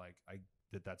sure that like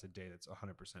that's a day that's 100%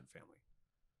 family,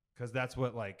 because that's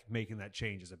what like making that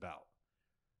change is about.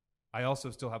 I also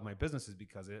still have my businesses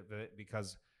because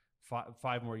because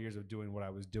 5 more years of doing what I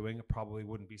was doing, I probably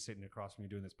wouldn't be sitting across from you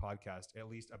doing this podcast, at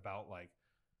least about like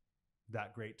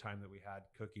that great time that we had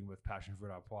cooking with Passion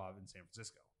Fruit au Poivre in San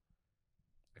Francisco.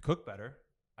 I cook better.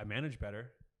 I manage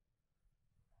better.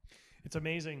 It's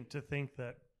amazing to think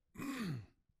that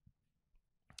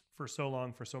for so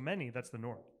long, for so many, that's the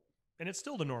norm. And it's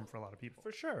still the norm for a lot of people.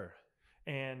 For sure.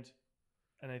 And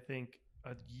I think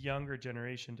a younger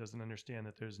generation doesn't understand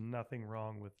that there's nothing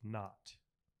wrong with not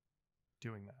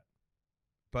doing that.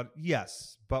 But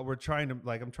yes, but we're trying to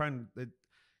like, I'm trying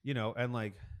to, and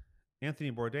like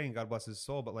Anthony Bourdain, God bless his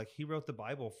soul, but like he wrote the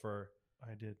Bible for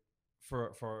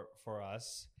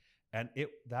us. And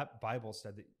that Bible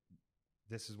said that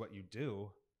this is what you do.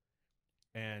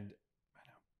 And I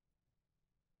know.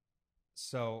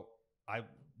 So I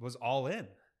was all in,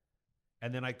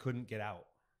 and then I couldn't get out.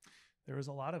 There was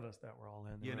a lot of us that were all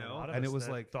in. There were a lot of and us it was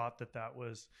that like thought that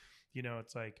was,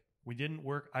 it's like we didn't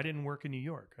work. I didn't work in New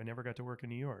York. I never got to work in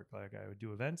New York. Like I would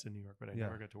do events in New York, but I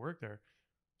never got to work there.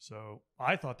 So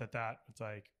I thought that it's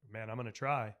like, man, I'm going to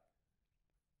try.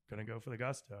 Going to go for the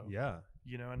gusto. Yeah.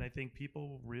 And I think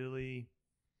people really,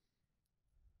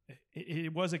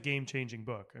 it was a game-changing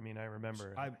book. I mean, I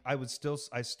remember. I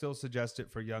still suggest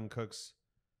it for young cooks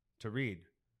to read.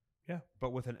 Yeah.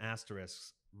 But with an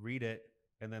asterisk, read it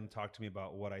and then talk to me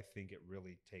about what I think it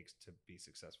really takes to be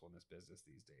successful in this business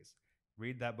these days.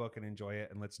 Read that book and enjoy it,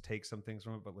 and let's take some things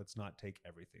from it, but let's not take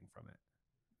everything from it.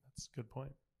 That's a good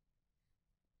point.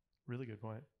 Really good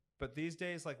point. But these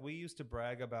days, like we used to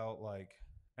brag about like,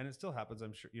 and it still happens,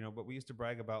 I'm sure, but we used to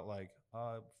brag about like,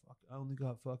 I only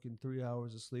got fucking 3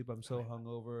 hours of sleep. I'm so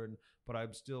hungover, but I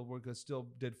still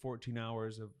did 14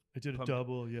 hours of. I did a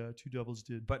double, 2 doubles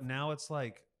did. But now it's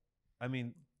like, I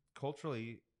mean,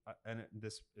 culturally, and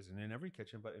this isn't in every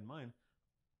kitchen, but in mine,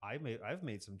 I've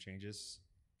made some changes,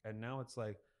 and now it's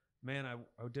like, man, I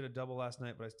did a double last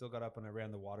night, but I still got up and I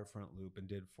ran the waterfront loop and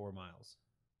did 4 miles,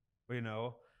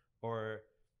 or.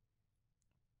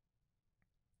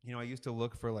 I used to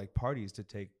look for like parties to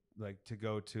take, like to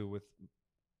go to with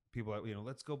people that,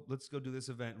 let's go do this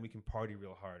event and we can party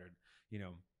real hard. Or,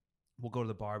 we'll go to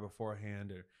the bar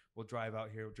beforehand, or we'll drive out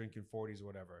here drinking 40s or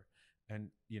whatever.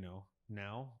 And,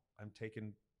 now I'm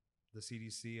taking the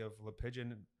CDC of Le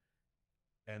Pigeon,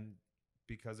 and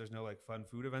because there's no like fun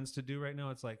food events to do right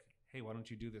now, it's like, hey, why don't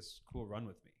you do this cool run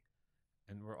with me?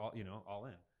 And we're all, all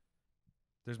in.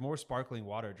 There's more sparkling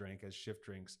water drank as shift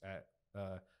drinks at,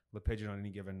 Le Pigeon on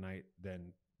any given night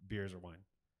than beers or wine.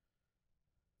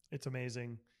 It's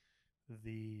amazing,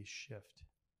 the shift.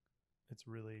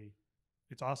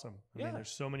 It's awesome. I mean,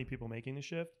 there's so many people making the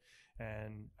shift,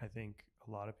 and I think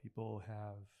a lot of people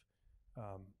have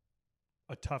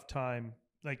a tough time.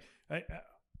 Like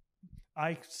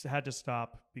I had to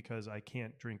stop because I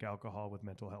can't drink alcohol with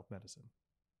mental health medicine.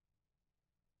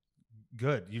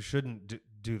 Good. You shouldn't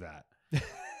do that.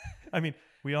 I mean,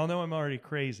 we all know I'm already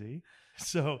crazy,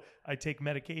 so I take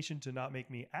medication to not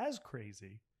make me as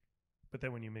crazy. But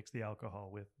then when you mix the alcohol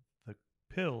with the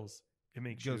pills, it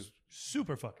makes you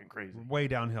super fucking crazy. Way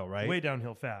downhill, right? Way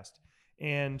downhill fast.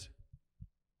 And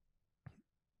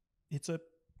it's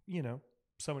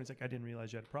somebody's like, I didn't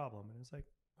realize you had a problem. And it's like,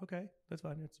 okay, that's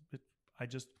fine.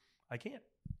 I can't.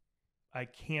 I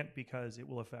can't because it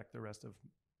will affect the rest of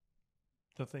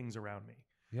the things around me.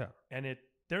 Yeah. And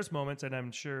there's moments, and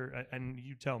I'm sure, and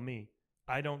you tell me,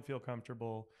 I don't feel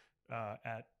comfortable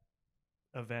at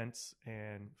events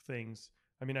and things.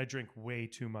 I mean, I drink way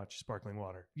too much sparkling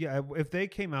water. Yeah, if they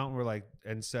came out and were like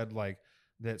and said like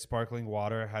that sparkling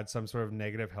water had some sort of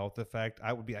negative health effect,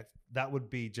 I would be like, that would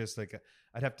be just like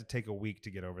I'd have to take a week to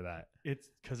get over that. It's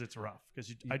because it's rough.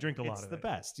 Because I drink a lot of it. It's the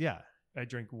best. Yeah, I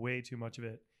drink way too much of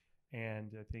it,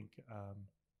 and I think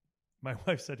my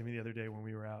wife said to me the other day when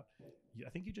we were out, I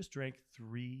think you just drank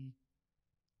 3,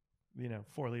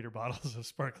 4-liter bottles of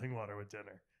sparkling water with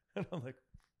dinner, and I'm like,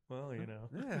 well,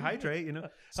 yeah, hydrate.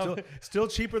 Still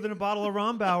cheaper than a bottle of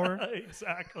Rombauer.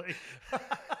 Exactly.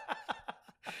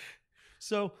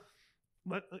 So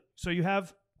you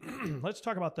have. Let's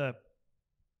talk about the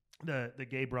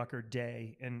Gabe Rucker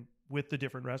day and with the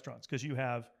different restaurants, because you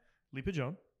have Le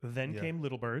Pigeon, then came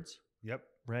Little Birds. Yep.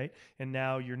 Right, and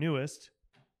now your newest,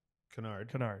 Canard,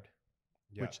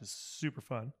 which is super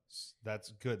fun.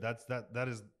 That's good. That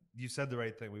is. You said the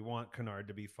right thing. We want Canard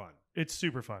to be fun. It's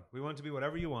super fun. We want it to be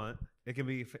whatever you want. It can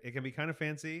be kind of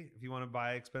fancy if you want to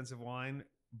buy expensive wine.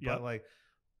 But like,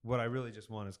 what I really just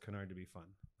want is Canard to be fun.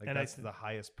 Like, and that's the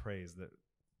highest praise that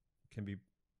can be.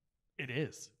 It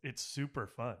is. It's super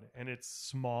fun, and it's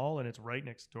small, and it's right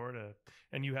next door to.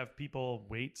 And you have people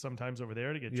wait sometimes over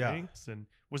there to get drinks. And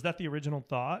was that the original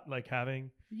thought? Like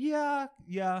having? Yeah.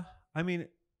 I mean,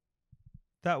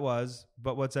 that was.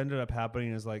 But what's ended up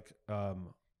happening is like.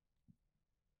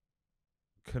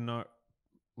 Canard,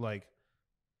 like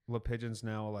Le Pigeon's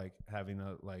now like having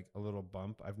a little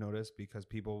bump, I've noticed, because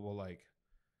people will like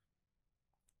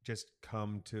just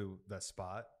come to the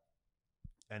spot,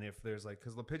 and if there's like,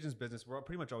 because Le Pigeon's business, we're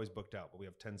pretty much always booked out, but we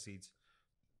have 10 seats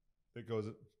that goes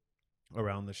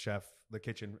around the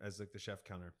kitchen as like the chef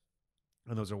counter,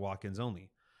 and those are walk-ins only,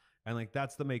 and like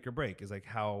that's the make or break, is like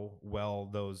how well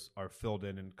those are filled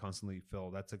in and constantly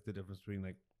filled. That's like the difference between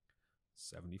like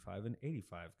 75 and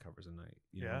 85 covers a night.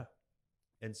 You know?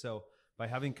 And so by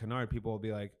having Canard, people will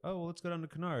be like, oh, well, let's go down to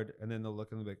Canard. And then they'll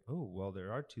look and they'll be like, oh, well,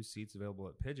 there are 2 seats available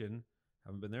at Pigeon.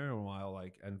 Haven't been there in a while.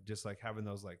 Like, and just like having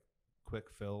those like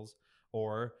quick fills,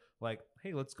 or like,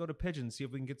 hey, let's go to Pigeon, see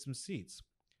if we can get some seats.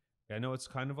 I know it's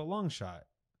kind of a long shot.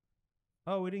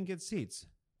 Oh, we didn't get seats.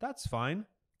 That's fine.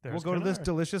 We'll go to this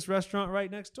delicious restaurant right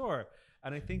next door.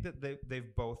 And I think that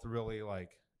they've both really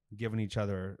like given each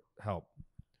other help.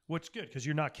 Which is good, because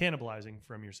you're not cannibalizing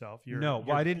from yourself.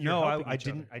 I didn't know. I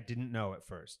didn't know at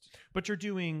first. But you're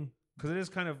doing, because it is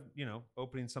kind of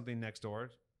opening something next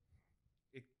door.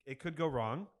 It could go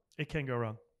wrong. It can go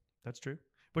wrong. That's true.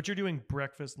 But you're doing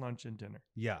breakfast, lunch, and dinner.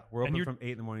 Yeah, we're open from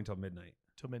 8 in the morning till midnight.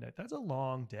 That's a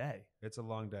long day. It's a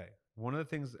long day. One of the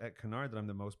things at Canard that I'm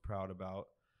the most proud about,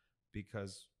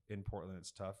 because in Portland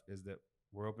it's tough, is that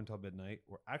we're open till midnight.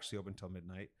 We're actually open till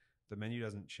midnight. The menu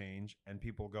doesn't change, and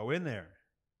people go in there.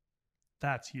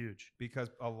 That's huge.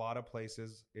 Because a lot of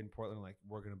places in Portland are like,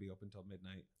 we're going to be open till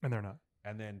midnight. And they're not.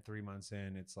 And then 3 months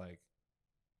in, it's like,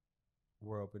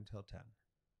 we're open till 10.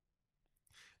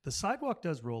 The sidewalk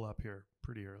does roll up here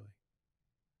pretty early.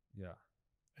 Yeah.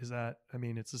 Is that, I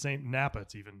mean, it's the same. Napa,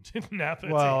 it's even. Napa,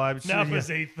 I'm sure. Napa's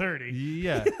 8:30.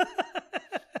 Yeah.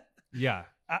 Yeah.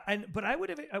 But I would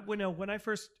have, when I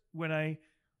first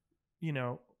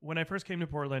came to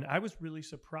Portland, I was really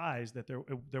surprised that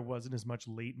there wasn't as much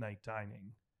late night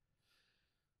dining.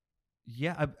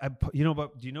 Yeah,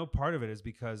 but do you know part of it is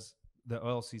because the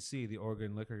OLCC, the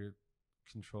Oregon Liquor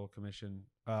Control Commission,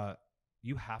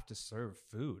 you have to serve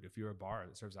food if you're a bar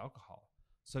that serves alcohol.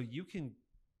 So you can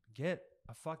get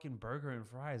a fucking burger and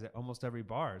fries at almost every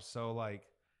bar. So like,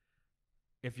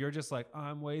 if you're just like, oh,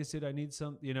 I'm wasted, I need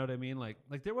some, you know what I mean? Like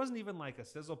there wasn't even like a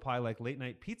sizzle pie, like late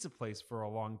night pizza place for a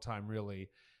long time, really.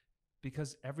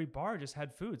 Because every bar just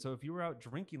had food. So if you were out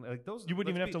drinking, like those, you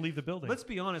wouldn't even have to leave the building. Let's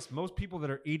be honest. Most people that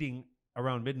are eating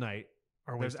around midnight,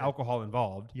 there's wasted. alcohol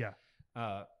involved. Yeah.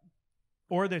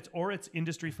 Or it's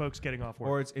industry folks getting off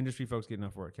work.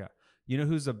 Yeah. You know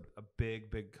who's a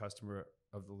big customer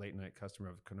of the late night customer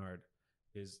of Canard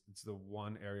is, it's the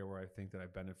one area where I think that I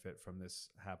benefit from this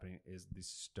happening, is the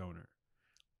stoner.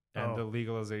 And the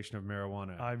legalization of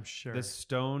marijuana. I'm sure. The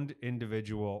stoned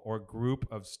individual or group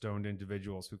of stoned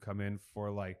individuals who come in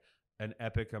for like an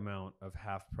epic amount of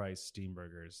half-price steam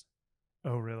burgers.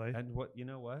 Oh, really? And you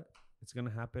know what? It's going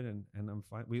to happen, and I'm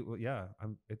fine.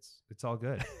 It's all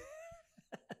good.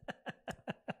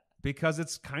 Because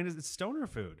it's stoner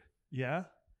food. Yeah.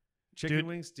 Chicken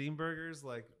wings, steam burgers,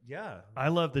 like, yeah. I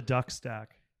love the duck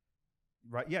stack.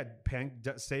 Right, yeah,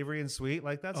 savory and sweet,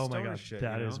 like that's stoner shit.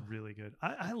 That is really good.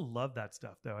 I love that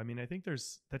stuff, though. I mean, I think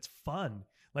that's fun.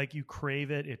 Like, you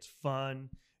crave it. It's fun.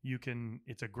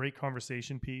 It's a great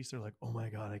conversation piece. They're like, oh my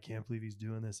God, I can't believe he's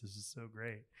doing this. This is so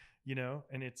great.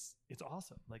 And it's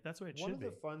awesome. Like that's what it should be. One of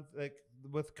the fun, like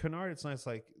with Canard, it's nice.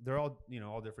 Like they're all,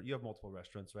 all different. You have multiple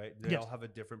restaurants, right? They all have a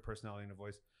different personality and a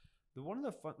voice. One of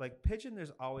the fun, like Pigeon,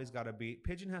 there's always got to be,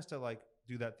 Pigeon has to like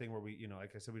do that thing where we,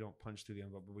 like I said, we don't punch through the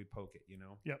envelope, but we poke it,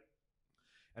 Yep.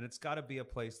 And it's got to be a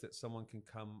place that someone can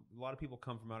come. A lot of people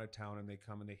come from out of town and they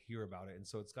come and they hear about it. And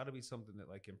so it's got to be something that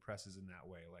like impresses in that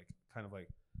way, like kind of like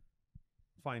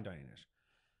fine dining-ish.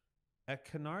 At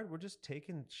Canard, we're just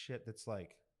taking shit that's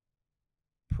like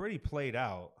pretty played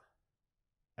out.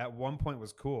 At one point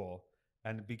was cool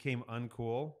and it became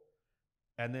uncool.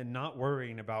 And then not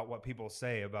worrying about what people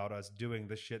say about us doing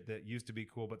the shit that used to be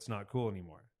cool, but it's not cool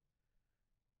anymore.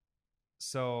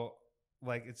 So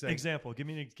like it's like, example. Give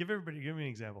me an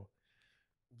example.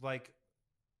 Like,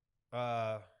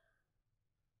 I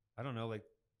don't know, like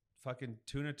fucking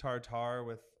tuna tartare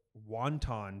with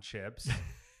wonton chips.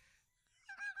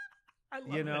 I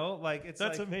love it. Like it's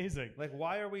that's like, amazing. Like,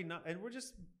 why are we not? And we're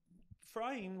just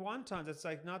frying wontons. It's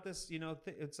like not this,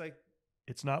 it's like.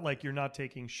 It's not like you're not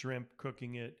taking shrimp,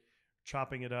 cooking it,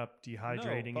 chopping it up,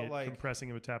 dehydrating it, like, compressing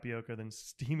it with tapioca, then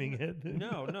steaming it.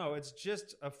 No, it's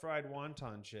just a fried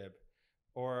wonton chip.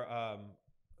 Or, oh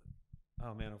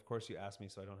man, of course you asked me,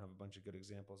 so I don't have a bunch of good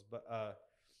examples. But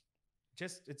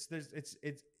if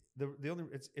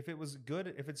it was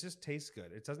good, if it just tastes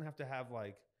good, it doesn't have to have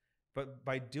like. But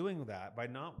by doing that, by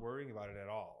not worrying about it at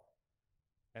all,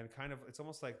 and kind of, it's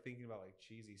almost like thinking about like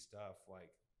cheesy stuff, like.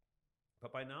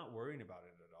 But by not worrying about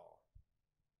it at all,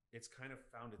 it's kind of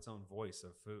found its own voice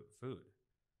of food.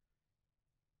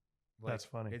 Like, that's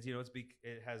funny. It's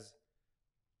it has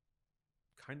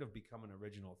kind of become an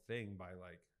original thing by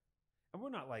like, and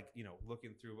we're not like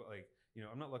looking through like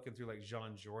I'm not looking through like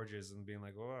Jean Georges and being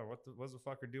like, oh, what's the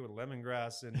fucker do with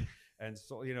lemongrass and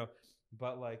so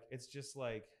but like it's just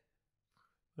like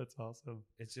that's awesome.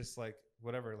 It's just like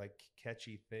whatever like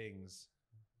catchy things.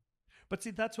 But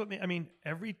see, that's what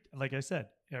like I said,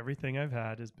 everything I've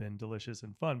had has been delicious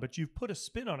and fun, but you've put a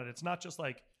spin on it. It's not just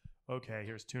like, okay,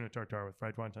 here's tuna tartare with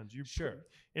fried wontons.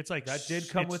 It's like that did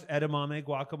come with edamame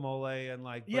guacamole and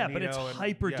like but it's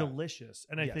hyper delicious.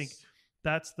 And I think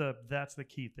that's the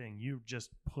key thing. You just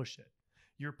push it.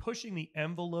 You're pushing the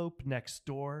envelope next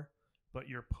door, but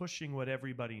you're pushing what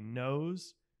everybody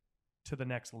knows to the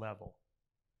next level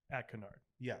at Canard.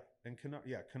 Yeah. And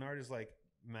Canard is like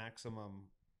maximum.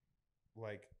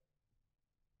 Like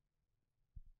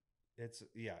it's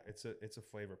a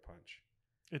flavor punch.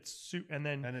 It's and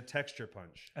a texture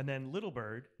punch. And then Little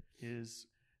Bird is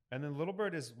we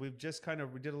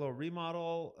did a little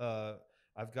remodel.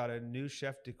 I've got a new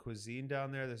chef de cuisine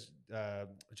down there. This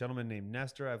gentleman named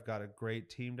Nestor. I've got a great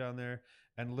team down there.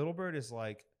 And Little Bird is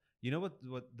like, what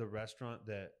the restaurant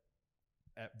that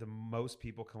the most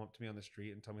people come up to me on the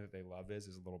street and tell me that they love is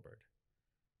Little Bird.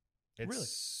 It's really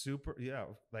super,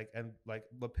 like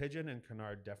Le Pigeon and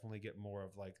Canard definitely get more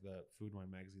of like the Food Wine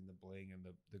magazine, the bling and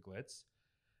the glitz.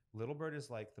 Little Bird is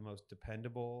like the most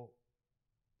dependable.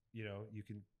 You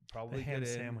can probably the ham get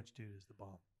in. Sandwich, dude, is the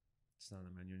bomb. It's not on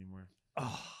the menu anymore.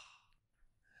 Oh,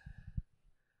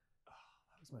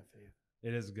 that was my fave.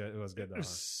 It is good. It was good. It was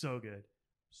so good,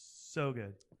 so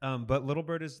good. But Little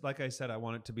Bird is, like I said, I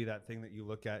want it to be that thing that you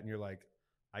look at and you're like,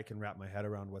 I can wrap my head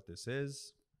around what this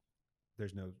is.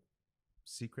 There's no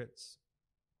secrets,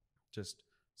 just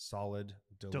solid,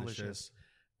 delicious,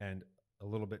 and a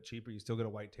little bit cheaper. You still get a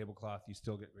white tablecloth. You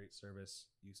still get great service.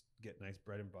 You get nice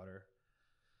bread and butter.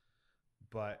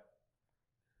 But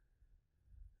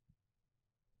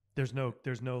there's no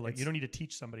like, you don't need to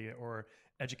teach somebody or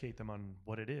educate them on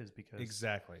what it is, because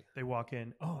exactly they walk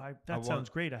in, sounds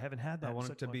great. I haven't had that. I want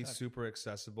it to be super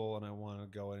accessible, and I want to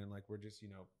go in and like, we're just,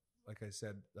 like I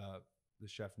said, the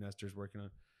chef Nestor's working on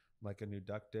like a new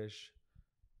duck dish,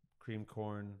 cream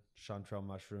corn, chanterelle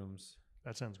mushrooms.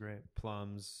 That sounds great.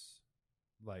 Plums,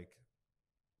 like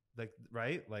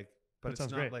right, like. But that it's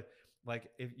sounds not great. like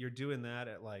if you're doing that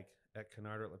at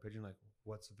Canard or at Le Pigeon, like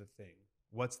what's the thing?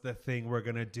 What's the thing we're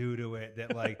gonna do to it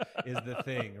that like is the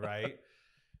thing, right?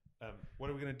 What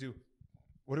are we gonna do?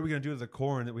 What are we gonna do to the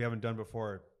corn that we haven't done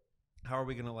before? How are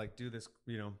we gonna like do this?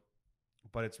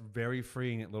 But it's very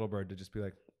freeing at Little Bird to just be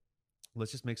like,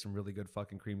 let's just make some really good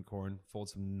fucking cream corn, fold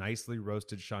some nicely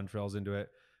roasted chanterelles into it,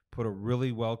 put a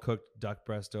really well-cooked duck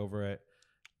breast over it.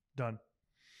 Done.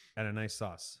 And a nice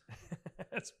sauce.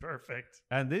 That's perfect.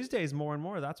 And these days, more and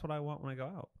more, that's what I want when I go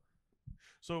out.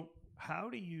 So how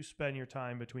do you spend your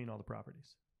time between all the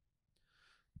properties?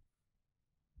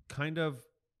 Kind of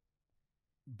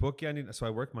bookending. So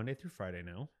I work Monday through Friday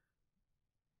now,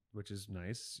 which is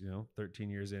nice. 13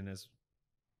 years in as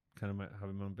kind of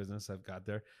having my own business. I've got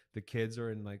there. The kids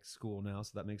are in like school now,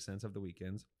 so that makes sense of the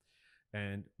weekends.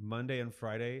 And Monday and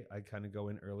Friday, I kind of go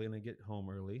in early and I get home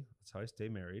early. That's how I stay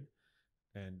married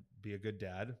and be a good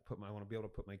dad. I want to be able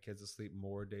to put my kids to sleep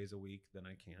more days a week than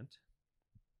I can't.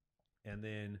 And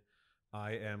then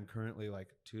I am currently like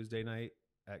Tuesday night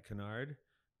at Canard,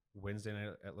 Wednesday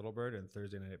night at Little Bird, and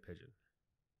Thursday night at Pigeon.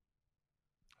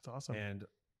 That's awesome. And,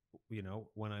 you know,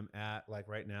 when I'm at like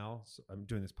right now, so I'm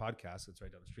doing this podcast. It's right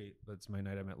down the street. That's my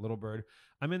night. I'm at Little Bird.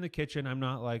 I'm in the kitchen. I'm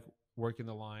not like working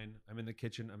the line. I'm in the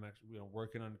kitchen. I'm actually, you know,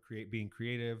 working on being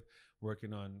creative,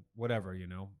 working on whatever, you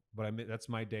know, but that's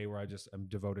my day where I'm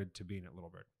devoted to being at Little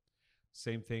Bird.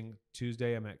 Same thing.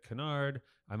 Tuesday, I'm at Canard.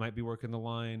 I might be working the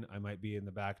line. I might be in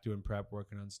the back doing prep,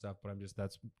 working on stuff, but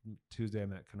that's Tuesday,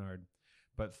 I'm at Canard.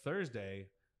 But Thursday,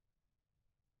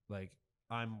 like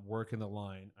I'm working the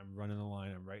line. I'm running the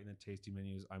line. I'm writing the tasting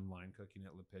menus. I'm line cooking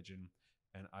at Le Pigeon.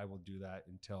 And I will do that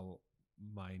until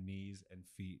my knees and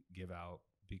feet give out,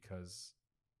 because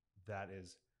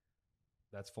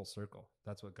that's full circle.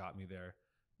 That's what got me there.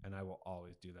 And I will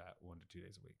always do that 1 to 2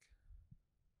 days a week.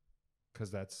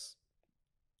 Because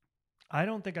I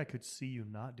don't think I could see you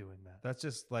not doing that. That's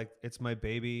just like, it's my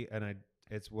baby, and it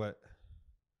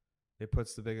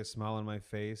puts the biggest smile on my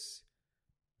face.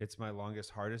 It's my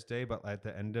longest, hardest day, but at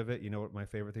the end of it, you know what my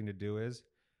favorite thing to do is?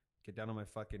 Get down on my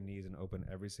fucking knees and open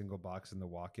every single box in the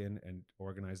walk-in and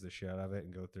organize the shit out of it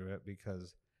and go through it,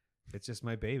 because it's just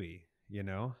my baby, you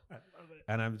know? I love it.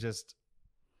 And I'm just...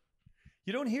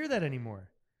 You don't hear that anymore.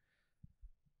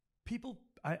 People,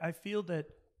 I feel that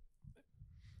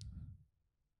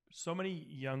so many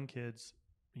young kids,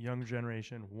 young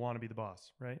generation, want to be the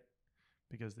boss, right?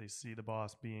 Because they see the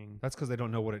boss being... That's because they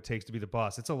don't know what it takes to be the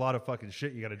boss. It's a lot of fucking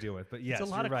shit you got to deal with. But yes, it's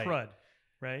a lot of right. crud,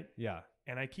 right? Yeah.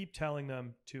 And I keep telling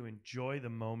them to enjoy the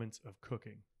moments of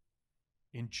cooking.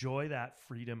 Enjoy that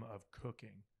freedom of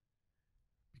cooking.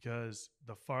 Because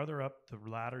the farther up the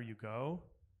ladder you go,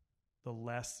 the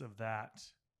less of that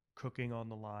cooking on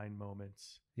the line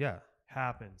moments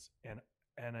happens.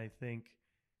 And I think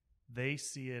they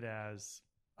see it as,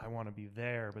 I want to be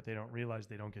there, but they don't realize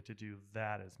they don't get to do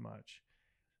that as much.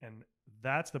 And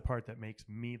that's the part that makes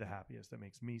me the happiest, that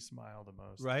makes me smile the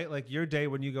most. Right? Like your day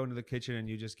when you go into the kitchen and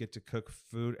you just get to cook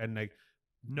food, and like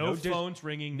no phones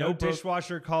ringing, no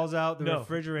dishwasher calls out, the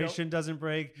refrigeration doesn't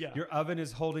break, yeah. Your oven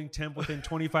is holding temp within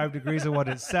 25 degrees of what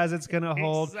it says it's going to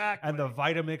hold, exactly. And the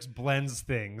Vitamix blends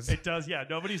things. It does, yeah.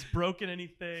 Nobody's broken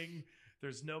anything.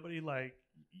 There's nobody like,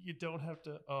 you don't have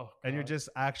to, and you're just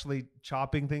actually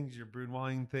chopping things, you're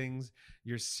brunoiling things,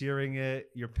 you're searing it,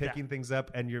 you're picking things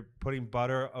up, and you're putting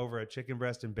butter over a chicken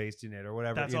breast and basting it or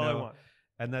whatever. That's all I want.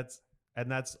 And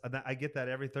I get that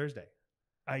every Thursday.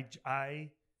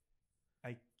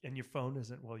 And your phone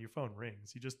isn't, well, your phone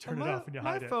rings. You just turn it off and you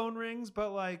hide it. My phone rings,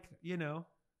 but like, you know.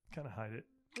 Kind of hide it.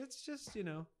 It's just, you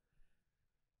know.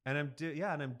 And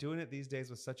I'm doing it these days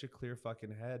with such a clear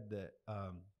fucking head that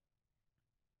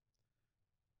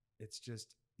it's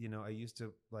just, you know, I used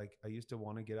to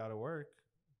want to get out of work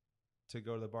to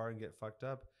go to the bar and get fucked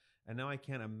up. And now I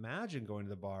can't imagine going to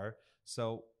the bar.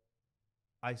 So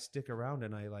I stick around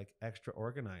and I like extra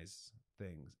organize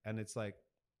things. And it's like,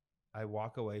 I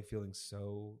walk away feeling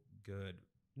so good.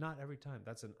 Not every time.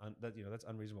 That's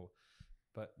unreasonable.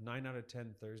 But 9 out of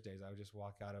 10 Thursdays, I would just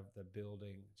walk out of the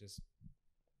building just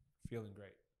feeling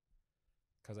great,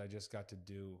 because I just got to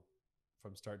do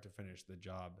from start to finish the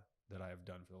job that I have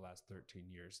done for the last 13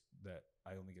 years that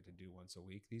I only get to do once a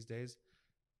week these days.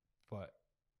 But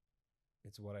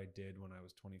it's what I did when I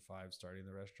was 25 starting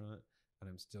the restaurant, and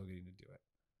I'm still getting to do it.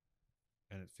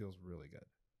 And it feels really good.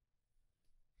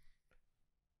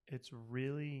 It's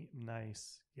really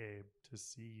nice, Gabe, to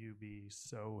see you be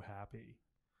so happy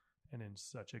and in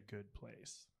such a good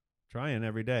place. Trying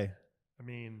every day. I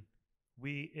mean,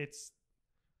 it's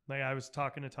like, I was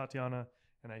talking to Tatiana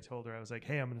and I told her, I was like,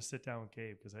 hey, I'm going to sit down with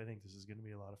Gabe because I think this is going to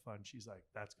be a lot of fun. She's like,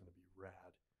 that's going to be rad.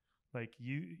 Like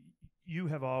you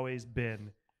have always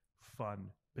been fun,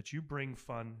 but you bring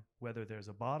fun whether there's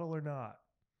a bottle or not.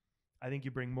 I think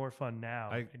you bring more fun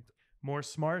now, more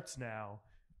smarts now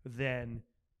than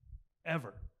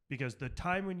ever, because the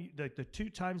time when the 2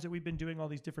 times that we've been doing all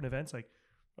these different events, like,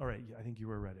 all right, I think you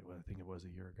were right. Well, I think it was a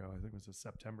year ago. I think it was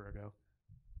September ago.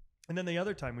 And then the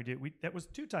other time that was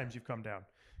 2 times you've come down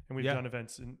and we've done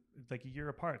events in like a year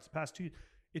apart. It's the past 2.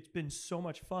 It's been so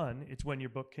much fun. It's when your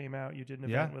book came out, you did an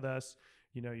event with us.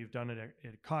 You know, you've done it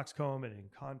at Coxcomb and in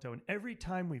Encanto. And every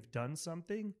time we've done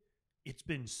something, it's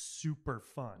been super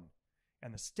fun.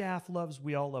 And the staff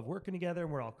we all love working together,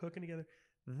 and we're all cooking together.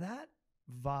 That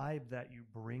vibe that you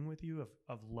bring with you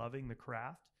of loving the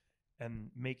craft and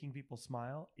making people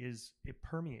smile it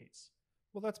permeates.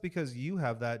 Well, that's because you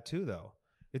have that too, though.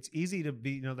 It's easy to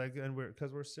be, like, and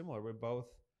because we're similar. We're both.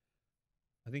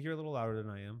 I think you're a little louder than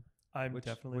I am. I'm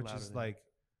definitely which louder is than like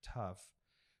tough,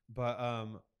 but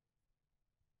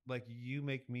like you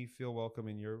make me feel welcome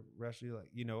in your restaurant.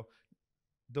 Like,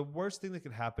 the worst thing that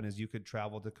could happen is you could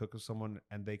travel to cook with someone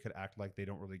and they could act like they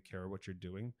don't really care what you're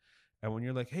doing. And when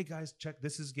you're like, hey guys, check,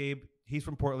 this is Gabe. He's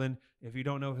from Portland. If you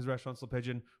don't know his restaurant's Le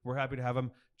Pigeon, we're happy to have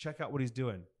him. Check out what he's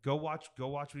doing. Go watch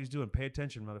what he's doing. Pay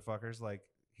attention, motherfuckers. Like,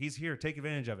 he's here. Take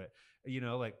advantage of it.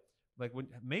 Like when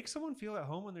make someone feel at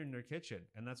home when they're in their kitchen.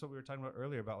 And that's what we were talking about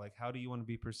earlier about, like, how do you want to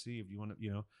be perceived? You want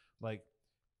to, like,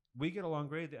 we get along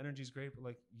great. The energy's great, but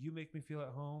like, you make me feel at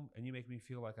home and you make me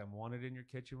feel like I'm wanted in your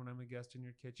kitchen when I'm a guest in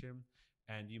your kitchen.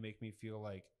 And you make me feel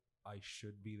like I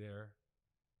should be there.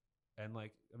 And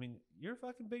like, I mean, you're a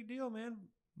fucking big deal, man.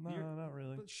 No, not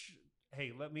really.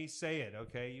 Hey, let me say it.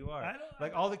 Okay. You are.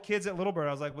 Like all the kids at Little Bird,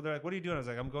 I was like, well, they're like, what are you doing? I was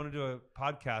like, I'm going to do a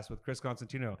podcast with Chris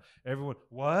Cosentino. Everyone,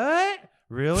 what?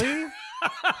 Really?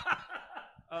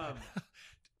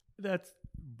 That's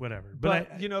whatever.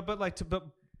 But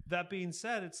that being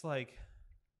said, it's like,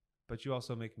 but you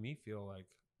also make me feel like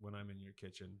when I'm in your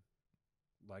kitchen,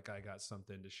 like I got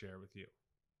something to share with you.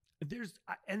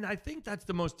 And I think that's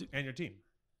the most, and your team.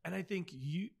 And I think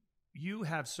you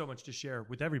have so much to share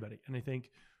with everybody. And I think,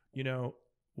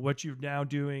 what you're now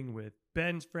doing with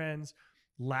Ben's friends,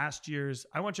 I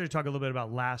want you to talk a little bit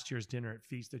about last year's dinner at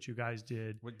Feast that you guys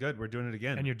did. We're good. We're doing it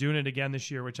again. And you're doing it again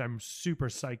this year, which I'm super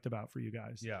psyched about for you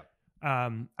guys. Yeah.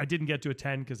 I didn't get to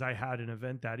attend because I had an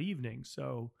event that evening.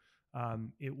 So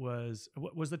it was,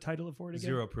 what was the title for it again?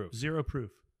 Zero Proof. Zero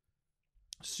Proof.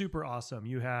 Super awesome.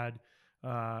 You had,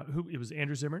 it was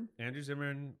Andrew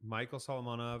Zimmern, Michael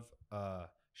Solomonov,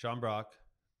 Sean Brock,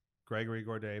 Gregory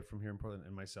Gourdet from here in Portland,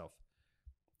 and myself.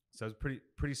 So it was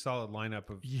pretty solid lineup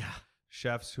of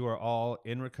chefs who are all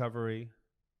in recovery,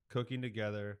 cooking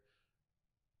together,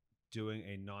 doing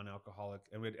a non-alcoholic.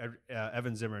 And we had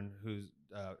Evan Zimmern, who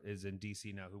is in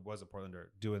DC now, who was a Portlander,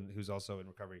 who's also in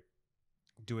recovery,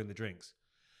 doing the drinks.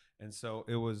 And so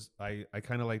it was, I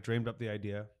kind of like dreamed up the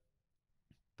idea.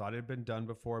 Thought it had been done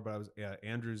before, but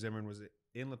Andrew Zimmern was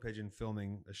in Le Pigeon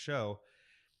filming a show.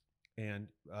 And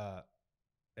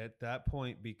at that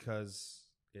point, because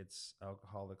it's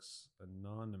Alcoholics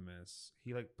Anonymous,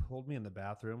 he like pulled me in the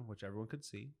bathroom, which everyone could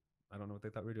see. I don't know what they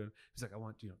thought we were doing. He's like, I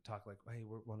want to talk like, hey,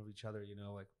 we're one of each other,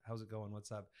 like, how's it going?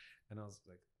 What's up? And I was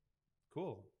like,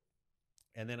 cool.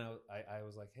 And then I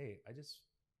was like, hey, I just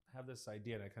have this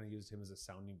idea. And I kind of used him as a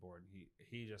sounding board.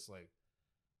 He just like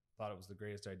thought it was the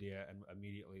greatest idea. And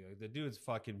immediately, like, the dude's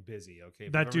fucking busy. Okay.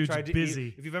 That dude's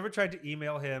busy. If you've ever tried to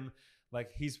email him,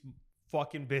 like, he's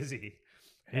fucking busy.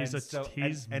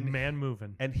 He's man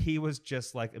moving. And he was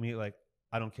just like,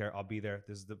 I don't care. I'll be there.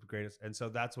 This is the greatest. And so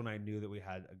that's when I knew that we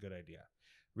had a good idea.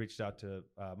 Reached out to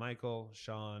Michael,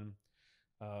 Sean,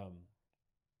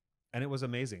 and it was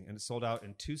amazing. And it sold out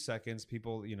in 2 seconds.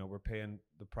 People, were paying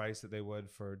the price that they would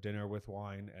for dinner with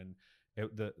wine. And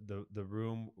the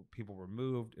room, people were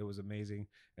moved. It was amazing.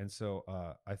 And so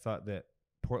I thought that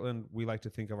Portland, we like to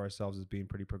think of ourselves as being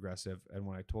pretty progressive. And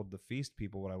when I told the Feast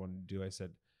people what I wanted to do, I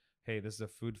said, hey, this is a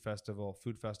food festival.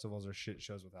 Food festivals are shit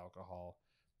shows with alcohol.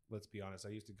 Let's be honest. I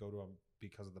used to go to them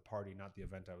because of the party, not the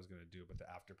event I was going to do, but the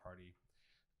after party.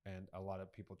 And a lot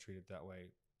of people treat it that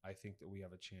way. I think that we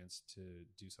have a chance to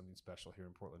do something special here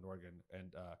in Portland, Oregon.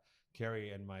 And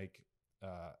Carrie and Mike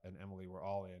and Emily were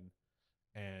all in,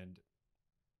 and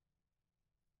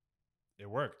it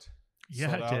worked.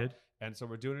 Yeah, it did. And so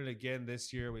we're doing it again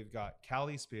this year. We've got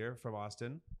Callie Spear from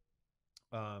Austin.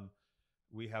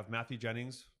 We have Matthew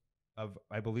Jennings of,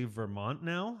 I believe, Vermont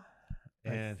now.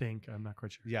 And I'm not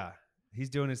quite sure. Yeah, he's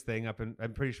doing his thing up in,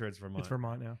 I'm pretty sure it's Vermont. It's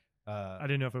Vermont now. I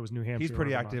didn't know if it was New Hampshire. He's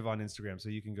pretty active on Instagram, so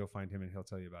you can go find him and he'll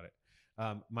tell you about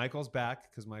it. Michael's back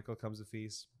because Michael comes to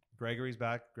Feast. Gregory's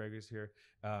back. Gregory's here.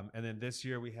 And then this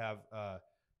year we have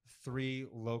 3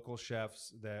 local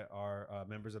chefs that are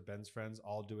members of Ben's Friends,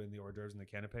 all doing the hors d'oeuvres and the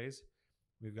canapes.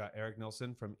 We've got Eric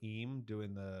Nilsson from Eam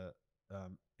doing the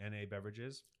NA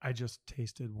beverages. I just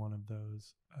tasted one of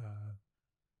those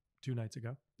 2 nights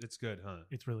ago. It's good, huh?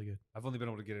 It's really good. I've only been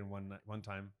able to get in one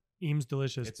time. Eam's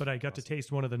delicious, but I got to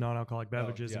taste one of the non-alcoholic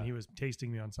beverages, and he was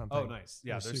tasting me on something. Oh, nice.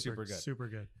 Yeah, they're super good. Super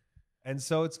good. And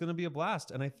so it's going to be a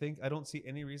blast. And I don't see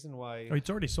any reason why. Oh,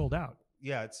 it's already sold out.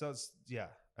 Yeah, yeah.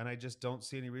 And I just don't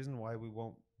see any reason why we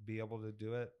won't be able to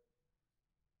do it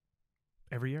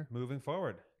every year moving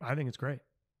forward. I think it's great.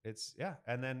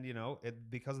 And then,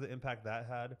 because of the impact that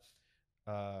had,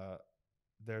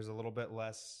 there's a little bit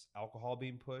less alcohol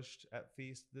being pushed at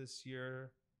Feast this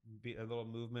year. A little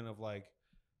movement of like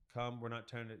come. We're not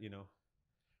trying to,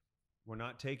 we're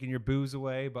not taking your booze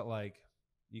away, but like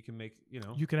you can make,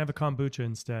 You can have a kombucha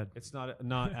instead. it's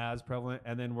not as prevalent.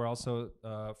 And then we're also,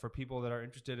 for people that are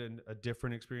interested in a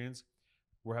different experience,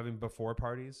 we're having before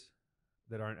parties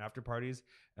that aren't after parties.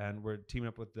 And we're teaming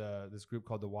up with this group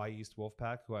called the Y East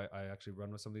Wolfpack, who I actually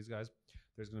run with some of these guys.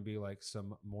 There's going to be like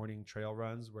some morning trail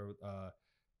runs where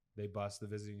they bust the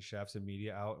visiting chefs and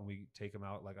media out, and we take them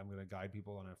out. Like I'm going to guide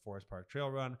people on a Forest Park trail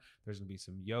run. There's going to be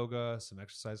some yoga, some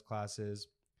exercise classes,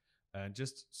 and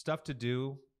just stuff to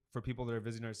do for people that are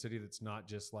visiting our city. That's not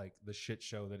just like the shit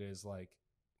show that is like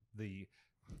the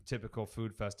typical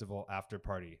food festival after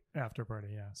party. After party,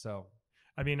 yeah. So,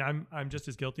 I mean, I'm just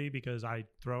as guilty because I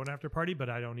throw an after party, but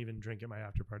I don't even drink at my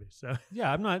after party. So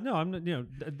yeah, I'm not.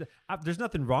 There's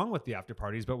nothing wrong with the after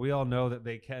parties, but we all know that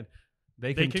they can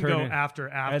can turn go in, after.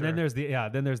 And then there's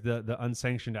the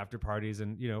unsanctioned after parties,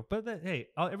 and but hey,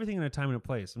 everything in a time and a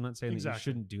place. I'm not saying that you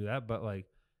shouldn't do that, but like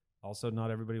also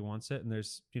not everybody wants it, and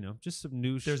there's just some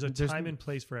new. There's a time and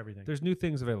place for everything. There's new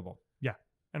things available. Yeah,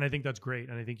 and I think that's great,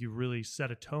 and I think you really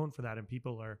set a tone for that, and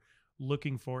people are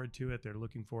looking forward to it. They're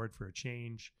looking forward for a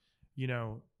change.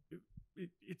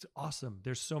 It's awesome.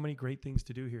 There's so many great things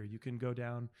to do here. You can go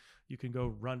down, you can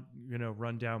go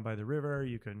run down by the river.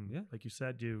 You can, like you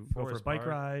said, go for a bike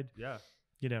ride. Yeah.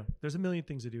 There's a million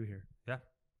things to do here. Yeah.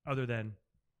 Other than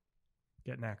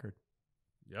get knackered.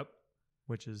 Yep.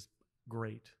 Which is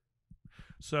great.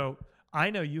 So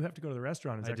I know you have to go to the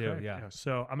restaurant. Is that correct? Yeah.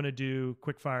 So I'm going to do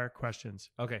quick fire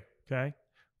questions. Okay. Okay.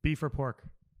 Beef or pork?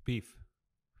 Beef.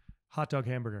 Hot dog,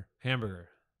 hamburger? Hamburger.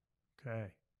 Okay.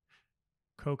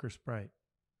 Coke or Sprite?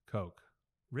 Coke.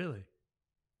 Really?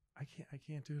 I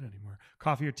can't do it anymore.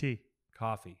 Coffee or tea?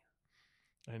 Coffee.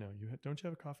 I know don't you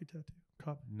have a coffee tattoo?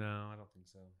 Coffee? No, I don't think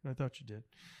so. I thought you did.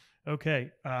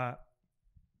 Okay.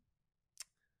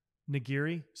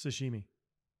 Nigiri, sashimi.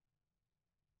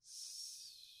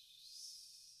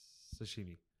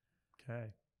 Sashimi.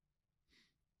 Okay.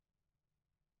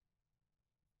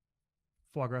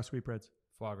 Foie gras sweetbreads.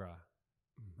 Foie gras.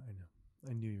 I know.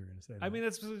 I knew you were going to say that. I mean,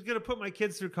 it's going to put my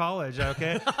kids through college,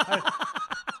 okay?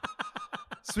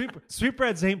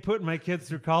 Sweetbreads ain't putting my kids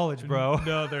through college, bro.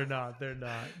 No, they're not. They're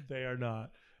not. They are not.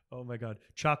 Oh, my God.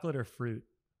 Chocolate or fruit?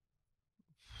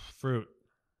 Fruit.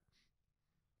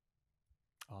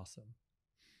 Awesome.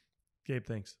 Gabe,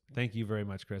 thanks. Thank you very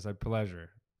much, Chris. A pleasure.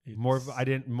 More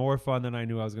fun than I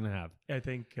knew I was going to have. I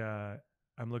think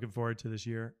I'm looking forward to this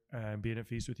year and being at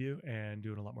Feast with you and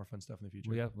doing a lot more fun stuff in the future.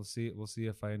 Well, yeah, we'll see. We'll see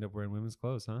if I end up wearing women's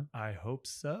clothes, huh? I hope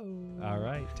so. All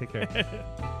right. Take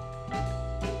care.